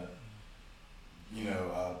in the,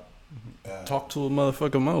 talk to a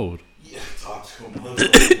motherfucker mode. Yeah, talk to a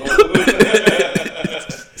motherfucker mode.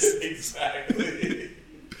 Exactly.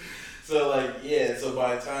 So like, yeah, so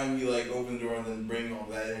by the time you like open the door and then bring all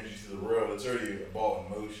that energy to the world, it's already a ball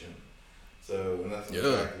in motion. So, and that's an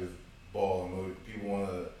attractive ball in motion. People want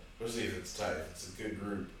to, especially if it's tight, if it's a good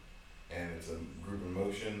group and it's a group in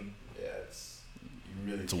motion, yeah,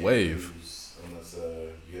 you really it's a can't wave. lose unless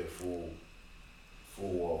you get a full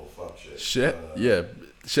wall of fuck shit. Shit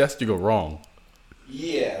has to go wrong.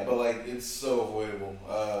 Yeah, but like, it's so avoidable.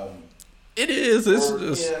 It is. It's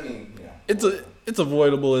just. Yeah, I mean, yeah. It's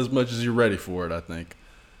avoidable as much as you're ready for it, I think.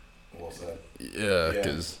 Well said. Yeah,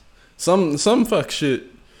 because some fuck shit,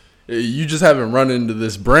 you just haven't run into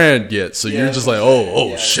this brand yet, so you're just like,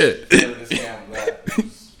 shit.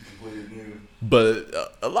 But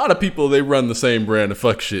a lot of people, they run the same brand of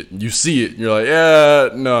fuck shit, and you see it, and you're like, yeah,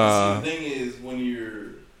 nah. See, the thing is, when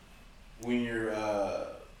you're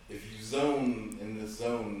if you zone in this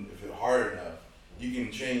zone, if it's hard enough, you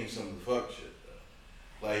can change some of the fuck shit.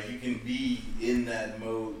 Like, you can be in that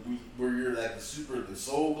mode where you're like the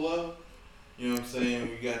soul glow. You know what I'm saying?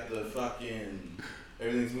 We got the fucking,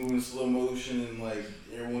 everything's moving in slow motion and like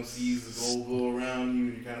everyone sees the gold glow around you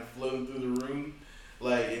and you're kind of floating through the room.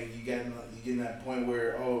 Like, and you get in that point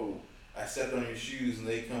where, I stepped on your shoes and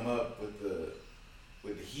they come up with the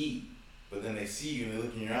heat. But then they see you and they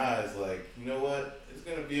look in your eyes like, you know what? It's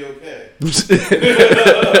going to be okay.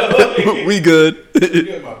 We good. You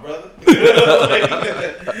good, my brother.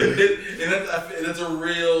 And that's a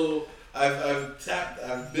real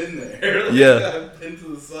I've been there. Like, Yeah. I've been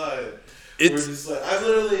to the side. It's We're just like, I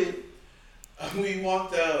literally, we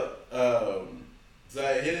walked out, so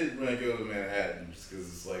I hit it when I go to Manhattan, just because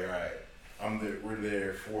it's like, alright, we're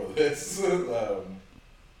there for this. We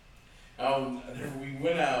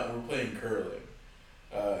went out and we're playing curling,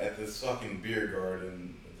 at this fucking beer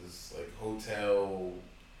garden, at this, like, hotel,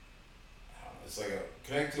 I don't know, it's like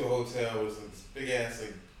connected to a hotel, it's like this big ass,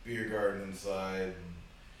 like, beer garden inside,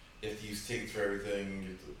 you have to use tickets for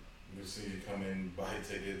everything, as soon as you come in, buy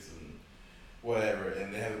tickets, and whatever,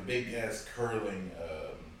 and they have a big ass curling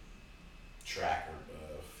track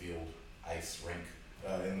or field, ice rink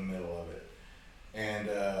in the middle of it. And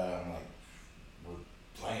I'm like, we're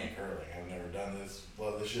playing curling. I've never done this.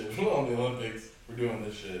 Love this shit. We're on the Olympics. We're doing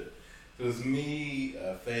this shit. So it's me,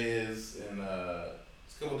 Fayez, and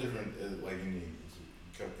it's a couple different like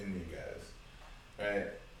Indian guys, right?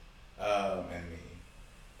 And me.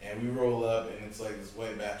 And we roll up, and it's like this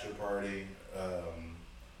white bachelor party.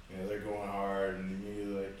 You know, they're going hard, and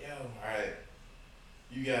immediately like, yo, all right,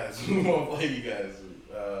 you guys, we won't play you guys.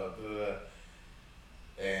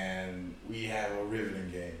 And we have a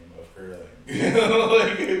riveting game of curling.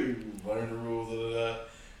 Like, we learn the rules.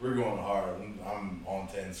 We're going hard. I'm on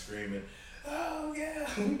 10 screaming, oh yeah,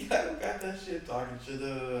 we got that shit, talking shit.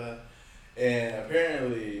 And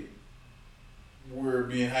apparently, we're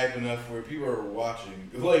being hyped enough where people are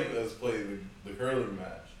watching, like us play the curling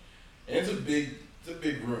match. And it's a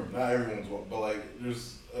big room. Not everyone's, but like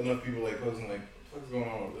there's enough people like posting like, what's going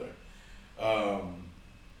on over there?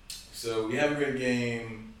 So we have a great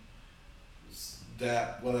game,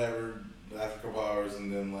 whatever, after a couple hours,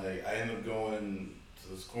 and then like I end up going to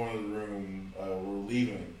this corner of the room. We're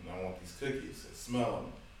leaving, and I want these cookies. I smell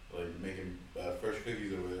them, like making fresh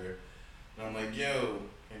cookies over there. And I'm like, yo,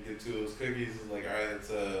 can I get 2 of those cookies? It's like, all right, it's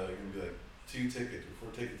gonna be like 2 tickets or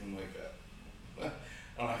 4 tickets, something like that.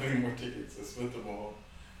 I don't have any more tickets. I spent them all.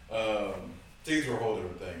 Tickets were a whole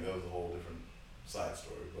different thing. That was a whole different side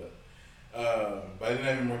story. But I didn't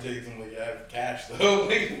have any more tickets. I'm like, I have cash though.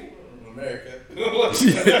 Like, we're in America.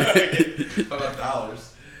 About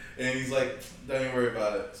dollars. And he's like, don't even worry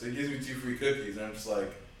about it. So he gives me 2 free cookies. And I'm just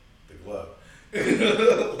like, the glove.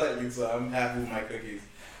 Like, so I'm happy with my cookies.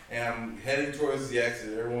 And I'm heading towards the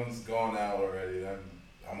exit. Everyone's gone out already. And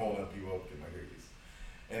I'm holding up people up to get my cookies.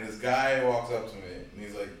 And this guy walks up to me, and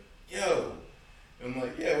he's like, yo. And I'm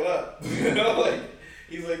like, yeah, what up? You know, like,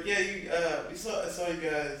 he's like, yeah, I saw you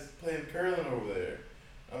guys playing curling over there.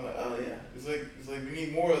 I'm like, oh, yeah. He's like, we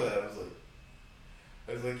need more of that. I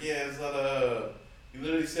was like, yeah, it's not he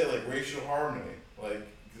literally said, like, racial harmony. Like,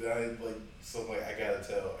 something like, I can't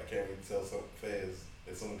wait to tell something Fayez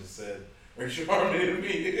that someone just said racial harmony to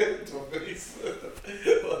me, to my face.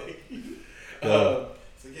 Like,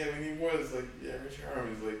 it's like, yeah, we need more. It's like, yeah, Richard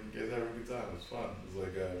Harmon's like, you guys have a good time. It's fun. It's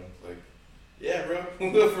like, yeah, bro,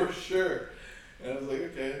 for sure. And I was like,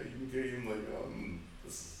 okay, you can get him like,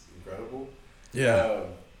 this is incredible. yeah.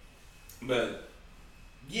 But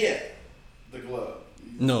yeah, the glove.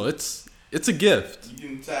 No, it's a gift. You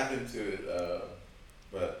can tap into it.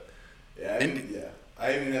 But yeah,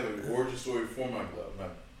 I even have a gorgeous story for my glove. I'm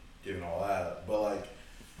not giving all that up, but like.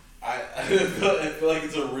 I feel like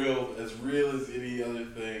it's as real as any other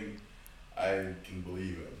thing I can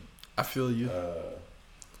believe in. I feel you.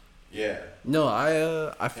 Yeah. No,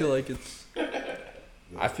 I feel like it's.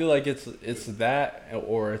 I feel like it's that,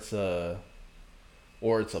 or it's a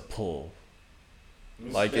pull.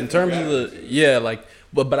 Like in terms of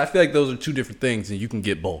but I feel like those are 2 different things, and you can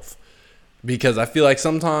get both. Because I feel like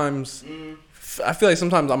sometimes,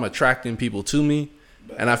 I'm attracting people to me,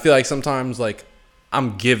 and I feel like sometimes like.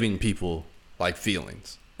 I'm giving people like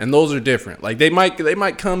feelings, and those are different. Like they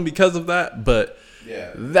might come because of that, but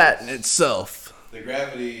that in itself, the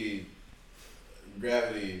gravity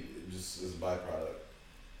just is a byproduct,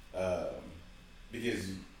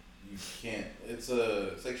 because you can't. It's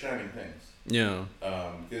like shining things. Yeah.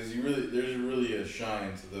 Because there's really a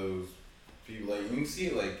shine to those people. Like you can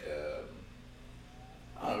see like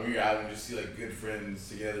I don't know, when you're out and you just see like good friends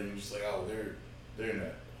together, and you're just like, oh, they're in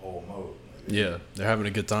that whole mode. Yeah, they're having a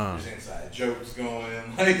good time. There's inside jokes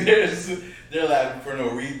going. Like they're laughing for no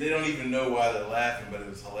reason. They don't even know why they're laughing, but it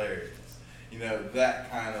was hilarious. You know, that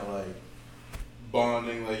kind of like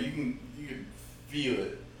bonding. Like you can feel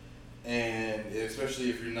it, and especially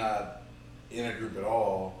if you're not in a group at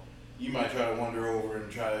all, you might try to wander over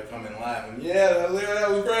and try to come in laughing. Yeah, that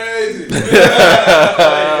was crazy.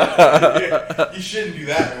 Like, you shouldn't be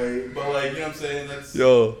that way, but like you know what I'm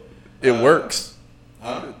saying. It works.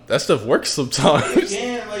 Huh? That stuff works sometimes. You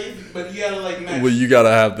can, but you gotta match. Well, you gotta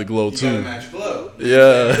have the glow too. You gotta match glow.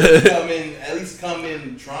 Yeah. At least come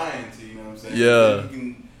in trying to. saying? Yeah.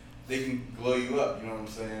 They can glow you up, you know what I'm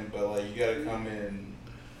saying? But like you gotta come in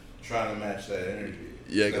trying to match that energy.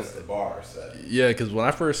 Yeah, that's the bar set. Yeah, because when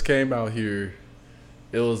I first came out here,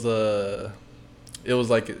 it was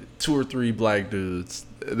like 2 or 3 black dudes.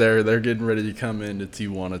 They're getting ready to come into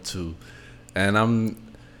Tijuana too, and I'm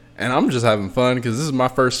just having fun because this is my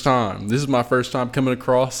first time. This is my first time coming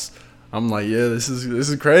across. I'm like, yeah, this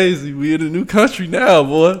is crazy. We in a new country now,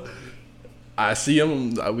 boy. I see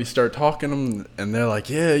them. We start talking to them, and they're like,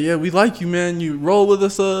 yeah, we like you, man. You roll with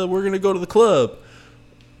us. We're gonna go to the club.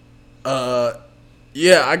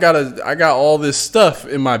 Yeah, I got all this stuff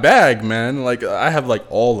in my bag, man. Like I have like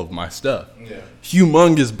all of my stuff. Yeah.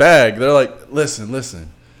 Humongous bag. They're like,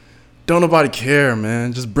 listen. Don't nobody care,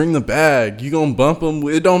 man. Just bring the bag. You gonna bump them?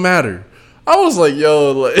 It don't matter. I was like,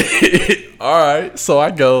 yo, like, all right. So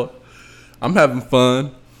I go. I'm having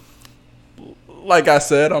fun. Like I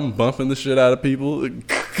said, I'm bumping the shit out of people.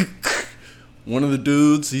 One of the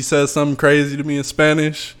dudes, he says something crazy to me in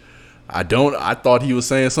Spanish. I thought he was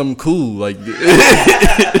saying something cool. Like,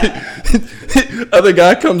 other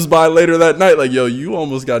guy comes by later that night, like, yo, you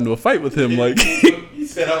almost got into a fight with him. Like, he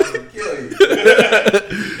said I was gonna kill you.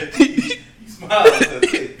 You smiled at that.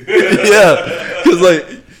 Yeah, because like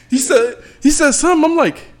he said something. I'm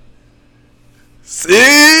like, see,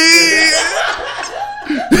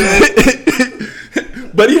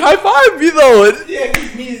 but he high fived me though. Yeah,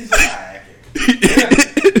 because me is like,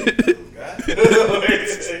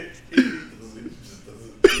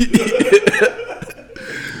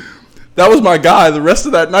 That was my guy the rest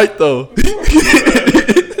of that night, though.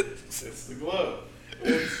 It's the glow.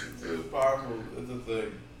 It's powerful. It's a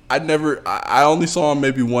thing. I only saw him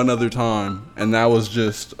maybe one other time, and that was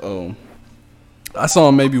just, I saw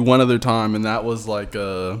him maybe one other time, and that was like,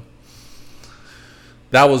 that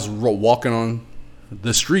was walking on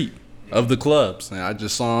the street of the clubs. And I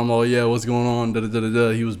just saw him, oh yeah, what's going on?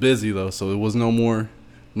 Da-da-da-da-da. He was busy, though, so it was no more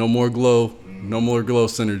glow, no more glow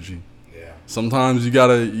synergy. Sometimes you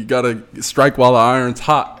gotta strike while the iron's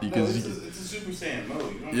hot because it's a Super Saiyan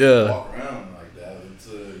mode. You don't yeah. walk around like that.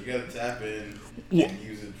 You gotta tap in and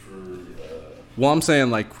use it for. Well, I'm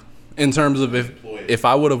saying like in terms of if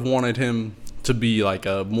I would have wanted him to be like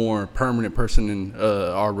a more permanent person in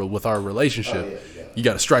our relationship, you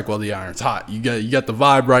gotta strike while the iron's hot. You got the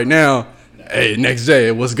vibe right now. No. Hey, next day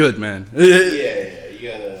it was good, man. Yeah, you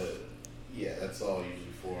gotta. Yeah, that's all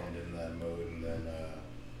usually formed in that mode, and then.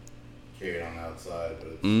 Carried on outside,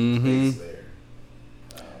 but it's there.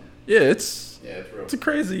 It's real.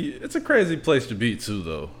 It's a crazy place to be too,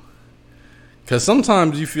 though. Because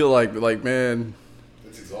sometimes you feel like man,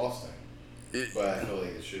 it's exhausting, but I feel like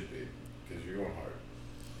it should be because you're going hard.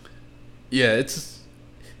 Yeah, it's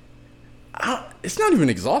not even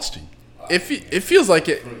exhausting. It feels like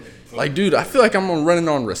it. Like, dude, I feel like I'm running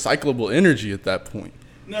on recyclable energy at that point.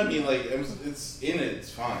 No, I mean like it's in it.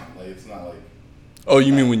 It's fine. Like it's not like. Oh,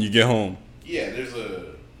 you mean when you get home? Yeah, there's I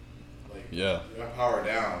power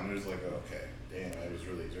down. There's like okay, damn, I was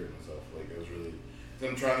really exerting myself. Like I was really. Cause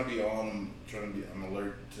I'm trying to be on. I'm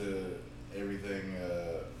alert to everything.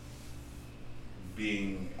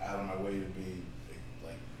 Being out of my way to be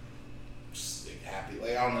like just like, happy.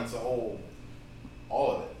 Like I don't know. It's all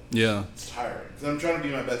of it. Yeah. It's tiring. Cause I'm trying to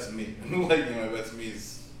be my best me. Like my best me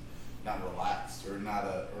is not relaxed or not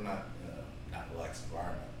relaxed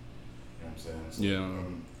environment. You know what I'm saying? So yeah.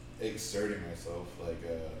 I'm exerting myself, like,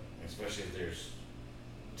 especially if there's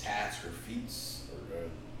tasks or feats, or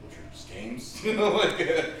which are just games. Like,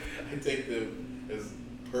 I take them as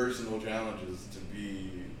personal challenges to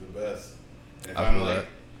be the best. And if I'm like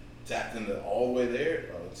tapped into all the way there,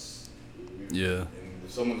 yeah. And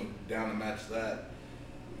if someone's down to match that,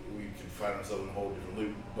 we can find ourselves in a whole different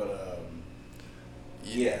loop. But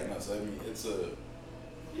so I mean, it's a.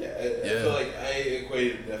 Yeah, I feel like I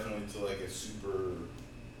equate it definitely to like a super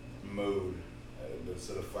mode.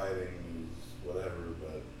 Instead of fighting is whatever,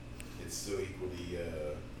 but it's still equally,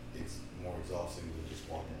 it's more exhausting than just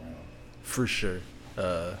walking around. For sure.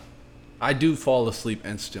 I do fall asleep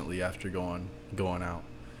instantly after going out.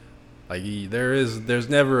 Like there's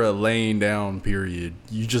never a laying down period.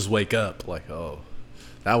 You just wake up like, oh,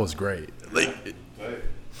 that was great. Like, it's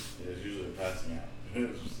usually passing out.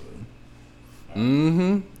 It's just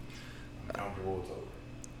I'm comfortable, it's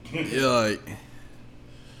over. Yeah, like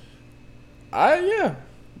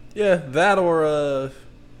that or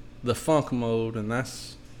the funk mode, and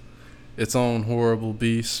that's its own horrible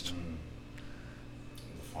beast.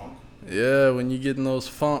 The funk? Yeah, when you get in those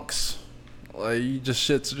funks, like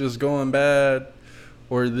shit's just going bad,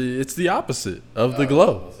 or it's the opposite of the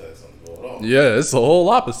glow. Yeah, it's the whole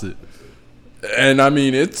opposite. And I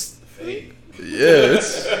mean, it's fake. Yeah,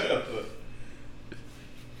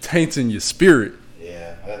 tainting your spirit.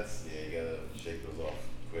 Yeah, you gotta shake those off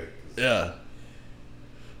quick. Yeah.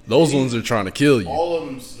 Those ones are trying to kill you. All of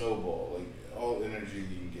them snowball. Like, all energy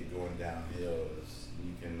you can get going downhill is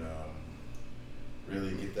you can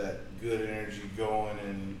really get that good energy going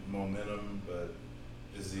and momentum, but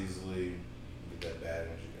just easily you can get that bad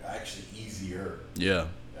energy. Actually, easier. Yeah.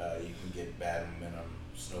 You can get bad momentum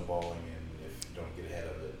snowballing, and if you don't get ahead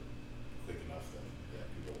of it quick enough, then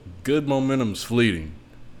people. Good momentum's fleeting.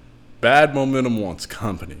 Bad momentum wants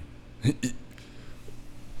company.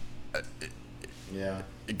 Yeah.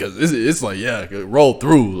 Because it's like, yeah, roll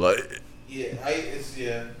through. Like, It's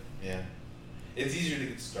easier to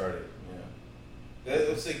get started. Yeah.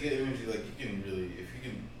 Let's say good energy, like you can really, if you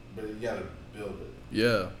can, but you gotta build it.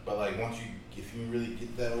 yeah. But like if you really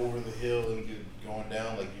get that over the hill and get going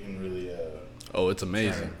down, like you can really. Oh, it's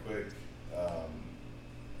amazing. Turn it quick.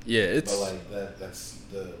 Yeah, it's. But like that's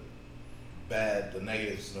the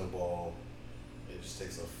negative snowball. It just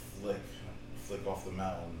takes a flick off the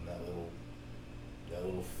mountain. That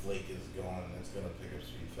little flake is gone, and it's gonna pick up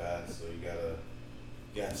speed fast. So you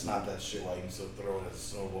gotta stop that shit while you can still throw it as a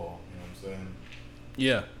snowball. You know what I'm saying?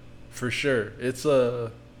 Yeah, for sure. It's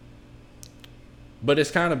but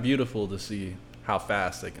it's kind of beautiful to see how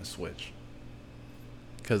fast they can switch.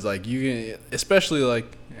 Cause like you can, especially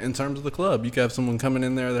like in terms of the club, you can have someone coming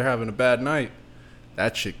in there, they're having a bad night,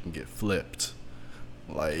 that shit can get flipped.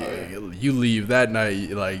 Like you leave that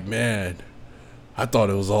night, like, man, I thought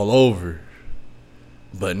it was all over,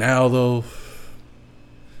 but now though,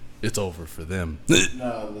 it's over for them.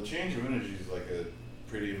 No, the change of energy is like a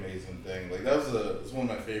pretty amazing thing. Like it's one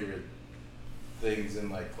of my favorite things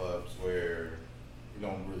in like clubs where you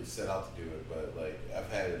don't really set out to do it, but like I've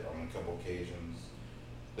had it on a couple occasions.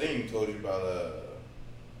 I think I even told you about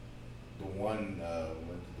the one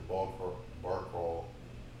went to the bar crawl.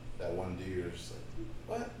 That one dude was just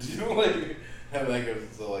like, what? Like have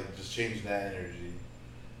like just changing that energy.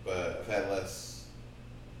 But I've had less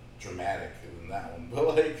dramatic than that one.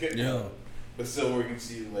 But like Yeah. But still, where you can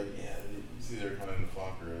see like you see they're kind of in the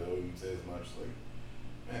funk, or they wouldn't say as much. Like,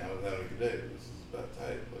 man, I was having a good day. This is about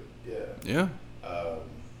tight. Like, Yeah.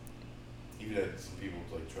 Even had some people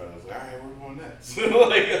like try to like, all right, we're going next.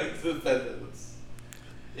 Like,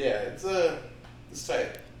 it's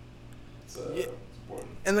tight. It's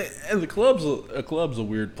important. And the club's a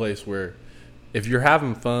weird place where if you're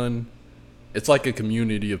having fun, it's like a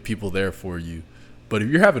community of people there for you. But if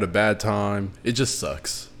you're having a bad time, it just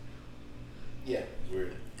sucks. Yeah, it's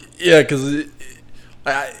weird. Yeah, because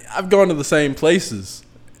I've gone to the same places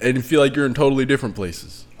and you feel like you're in totally different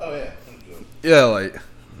places. Oh yeah. Yeah, like,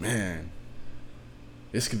 man,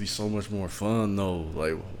 this could be so much more fun though.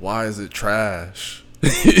 Like, why is it trash?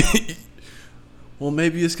 Well,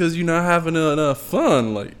 maybe it's because you're not having enough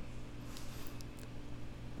fun. Like,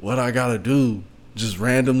 what I gotta do? Just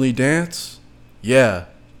randomly dance? Yeah,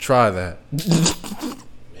 try that.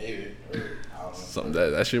 Maybe. Or, I don't know. Something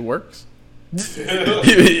that shit works.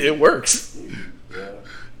 It works.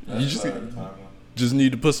 Yeah. You just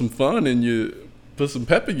need to put some fun in you. Put some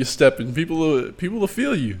pep in your step, and people will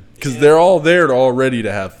feel you because they're all there already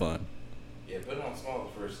to have fun. Yeah, put it on small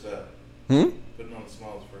as the first step. Put it on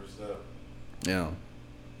small as the first step. Yeah.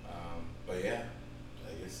 But yeah,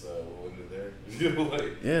 I guess we'll end it there.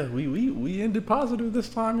 Like, Yeah, we ended positive this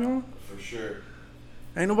time, y'all. for sure.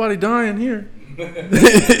 Ain't nobody dying here. Hell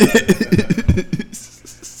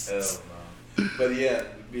no. But yeah,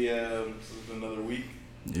 it'll be another week.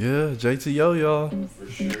 Yeah, JTO, y'all. For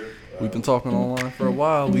sure. We've been talking online for a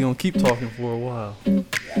while. We gonna keep talking for a while.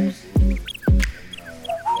 Absolutely.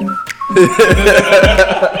 And,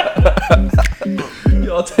 yeah.